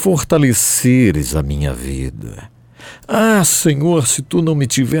 por fortaleceres a minha vida. Ah, Senhor, se tu não me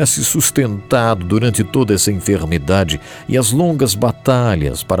tivesse sustentado durante toda essa enfermidade e as longas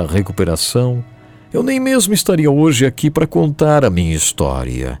batalhas para a recuperação, eu nem mesmo estaria hoje aqui para contar a minha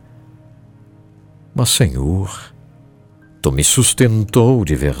história. Mas, Senhor, tu me sustentou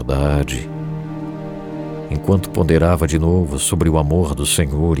de verdade. Enquanto ponderava de novo sobre o amor do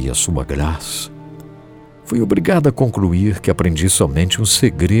Senhor e a sua graça, fui obrigado a concluir que aprendi somente um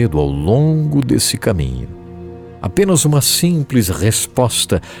segredo ao longo desse caminho. Apenas uma simples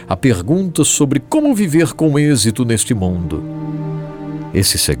resposta à pergunta sobre como viver com êxito neste mundo.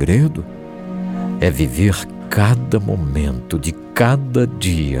 Esse segredo é viver cada momento de cada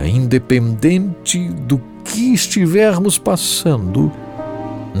dia, independente do que estivermos passando,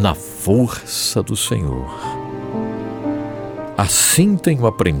 na força do Senhor. Assim tenho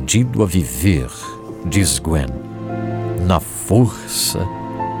aprendido a viver, diz Gwen, na força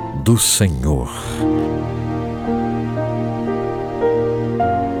do Senhor.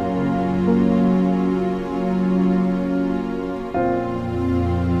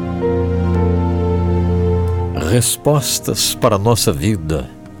 Respostas para a nossa vida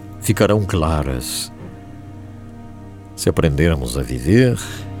ficarão claras se aprendermos a viver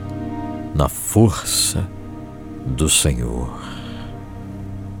na força do Senhor.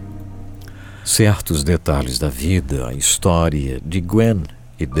 Certos detalhes da vida, a história de Gwen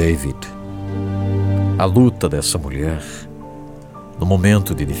e David, a luta dessa mulher no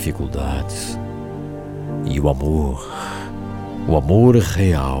momento de dificuldades e o amor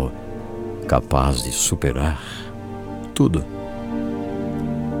real capaz de superar tudo.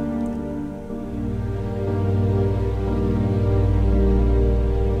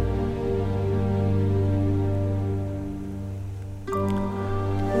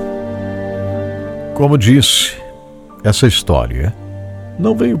 Como disse, essa história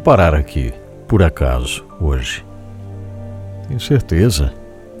não veio parar aqui, por acaso, hoje. Tenho certeza.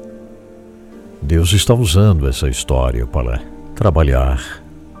 Deus está usando essa história para trabalhar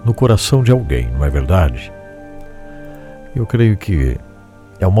no coração de alguém, não é verdade? Eu creio que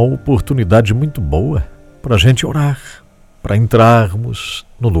é uma oportunidade muito boa para a gente orar, para entrarmos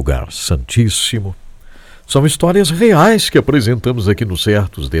no lugar santíssimo. São histórias reais que apresentamos aqui nos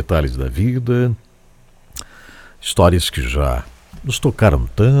certos detalhes da vida, histórias que já nos tocaram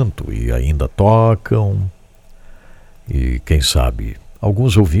tanto e ainda tocam. E quem sabe,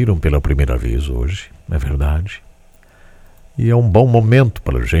 alguns ouviram pela primeira vez hoje, não é verdade? E é um bom momento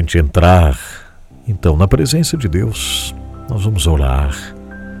para a gente entrar, então, na presença de Deus. Nós vamos orar.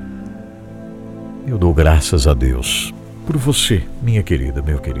 Eu dou graças a Deus por você, minha querida,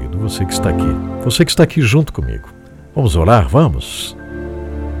 meu querido, você que está aqui junto comigo. Vamos orar? Vamos?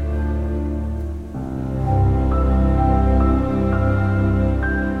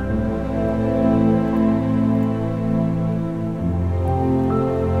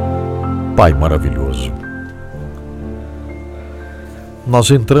 Pai maravilhoso,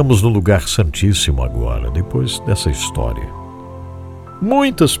 nós entramos no lugar santíssimo agora, depois dessa história.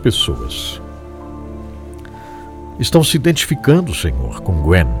 Muitas pessoas estão se identificando, Senhor, com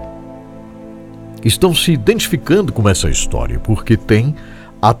Gwen. Estão se identificando com essa história, porque tem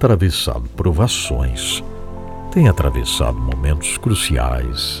atravessado provações, tem atravessado momentos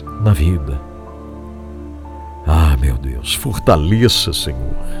cruciais na vida. Ah, meu Deus, fortaleça,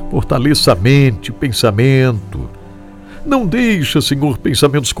 Senhor, fortaleça a mente, o pensamento. Não deixa, Senhor,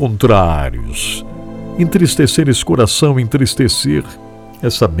 pensamentos contrários entristecer esse coração, entristecer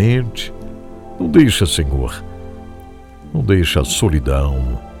essa mente. Não deixa, Senhor, não deixa a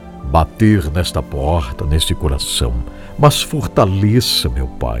solidão bater nesta porta, neste coração, mas fortaleça, meu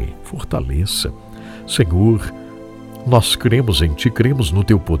Pai, fortaleça. Senhor, nós cremos em Ti, cremos no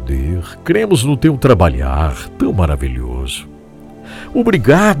Teu poder, cremos no Teu trabalhar tão maravilhoso.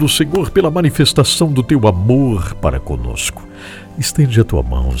 Obrigado, Senhor, pela manifestação do Teu amor para conosco. Estende a Tua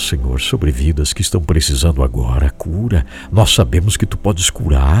mão, Senhor, sobre vidas que estão precisando agora cura. Nós sabemos que Tu podes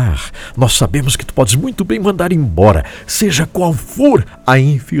curar, nós sabemos que Tu podes muito bem mandar embora, seja qual for a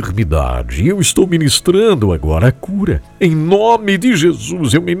enfermidade. Eu estou ministrando agora a cura. Em nome de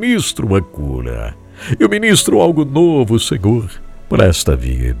Jesus, eu ministro a cura. Eu ministro algo novo, Senhor, para esta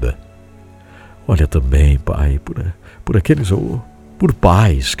vida. Olha também, Pai, por aqueles, por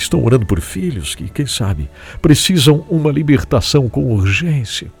pais que estão orando por filhos que, quem sabe, precisam uma libertação com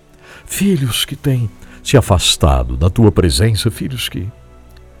urgência. Filhos que têm se afastado da Tua presença, filhos que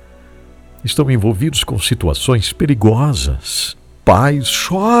estão envolvidos com situações perigosas. Pais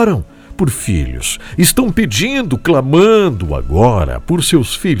choram por filhos, estão pedindo, clamando agora por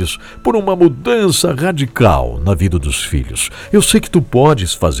seus filhos, por uma mudança radical na vida dos filhos. Eu sei que Tu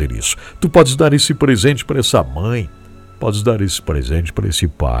podes fazer isso. Tu podes dar esse presente para essa mãe, podes dar esse presente para esse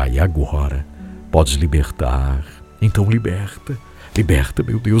pai agora. Podes libertar. Então liberta. Liberta,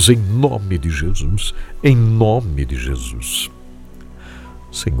 meu Deus, em nome de Jesus. Em nome de Jesus.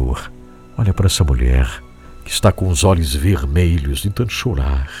 Senhor, olha para essa mulher que está com os olhos vermelhos de tanto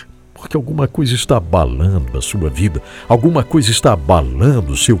chorar, porque alguma coisa está abalando a sua vida, alguma coisa está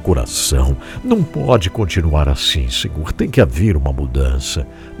abalando o seu coração. Não pode continuar assim, Senhor. Tem que haver uma mudança.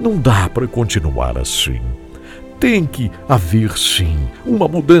 Não dá para continuar assim. Tem que haver, sim, uma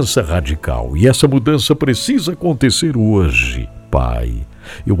mudança radical. E essa mudança precisa acontecer hoje, Pai.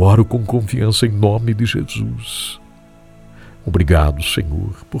 Eu oro com confiança em nome de Jesus. Obrigado,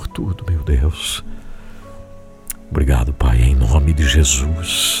 Senhor, por tudo, meu Deus. Obrigado, Pai, em nome de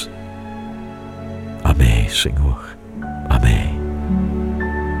Jesus. Amém, Senhor. Amém.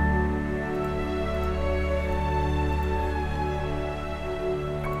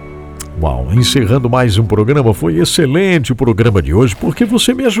 Uau, encerrando mais um programa. Foi excelente o programa de hoje, porque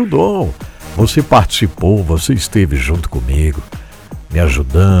você me ajudou. Você participou, você esteve junto comigo, me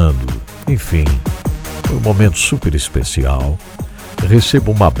ajudando. Enfim, foi um momento super especial.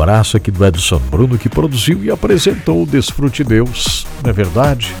 Recebo um abraço aqui do Edson Bruno, que produziu e apresentou o DesfruteDeus, não é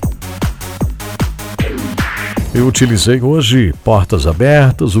verdade? Eu utilizei hoje Portas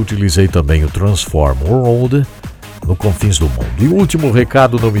Abertas, utilizei também o Transform World no Confins do Mundo. E o último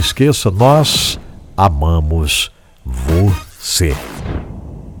recado, não esqueça, nós amamos você.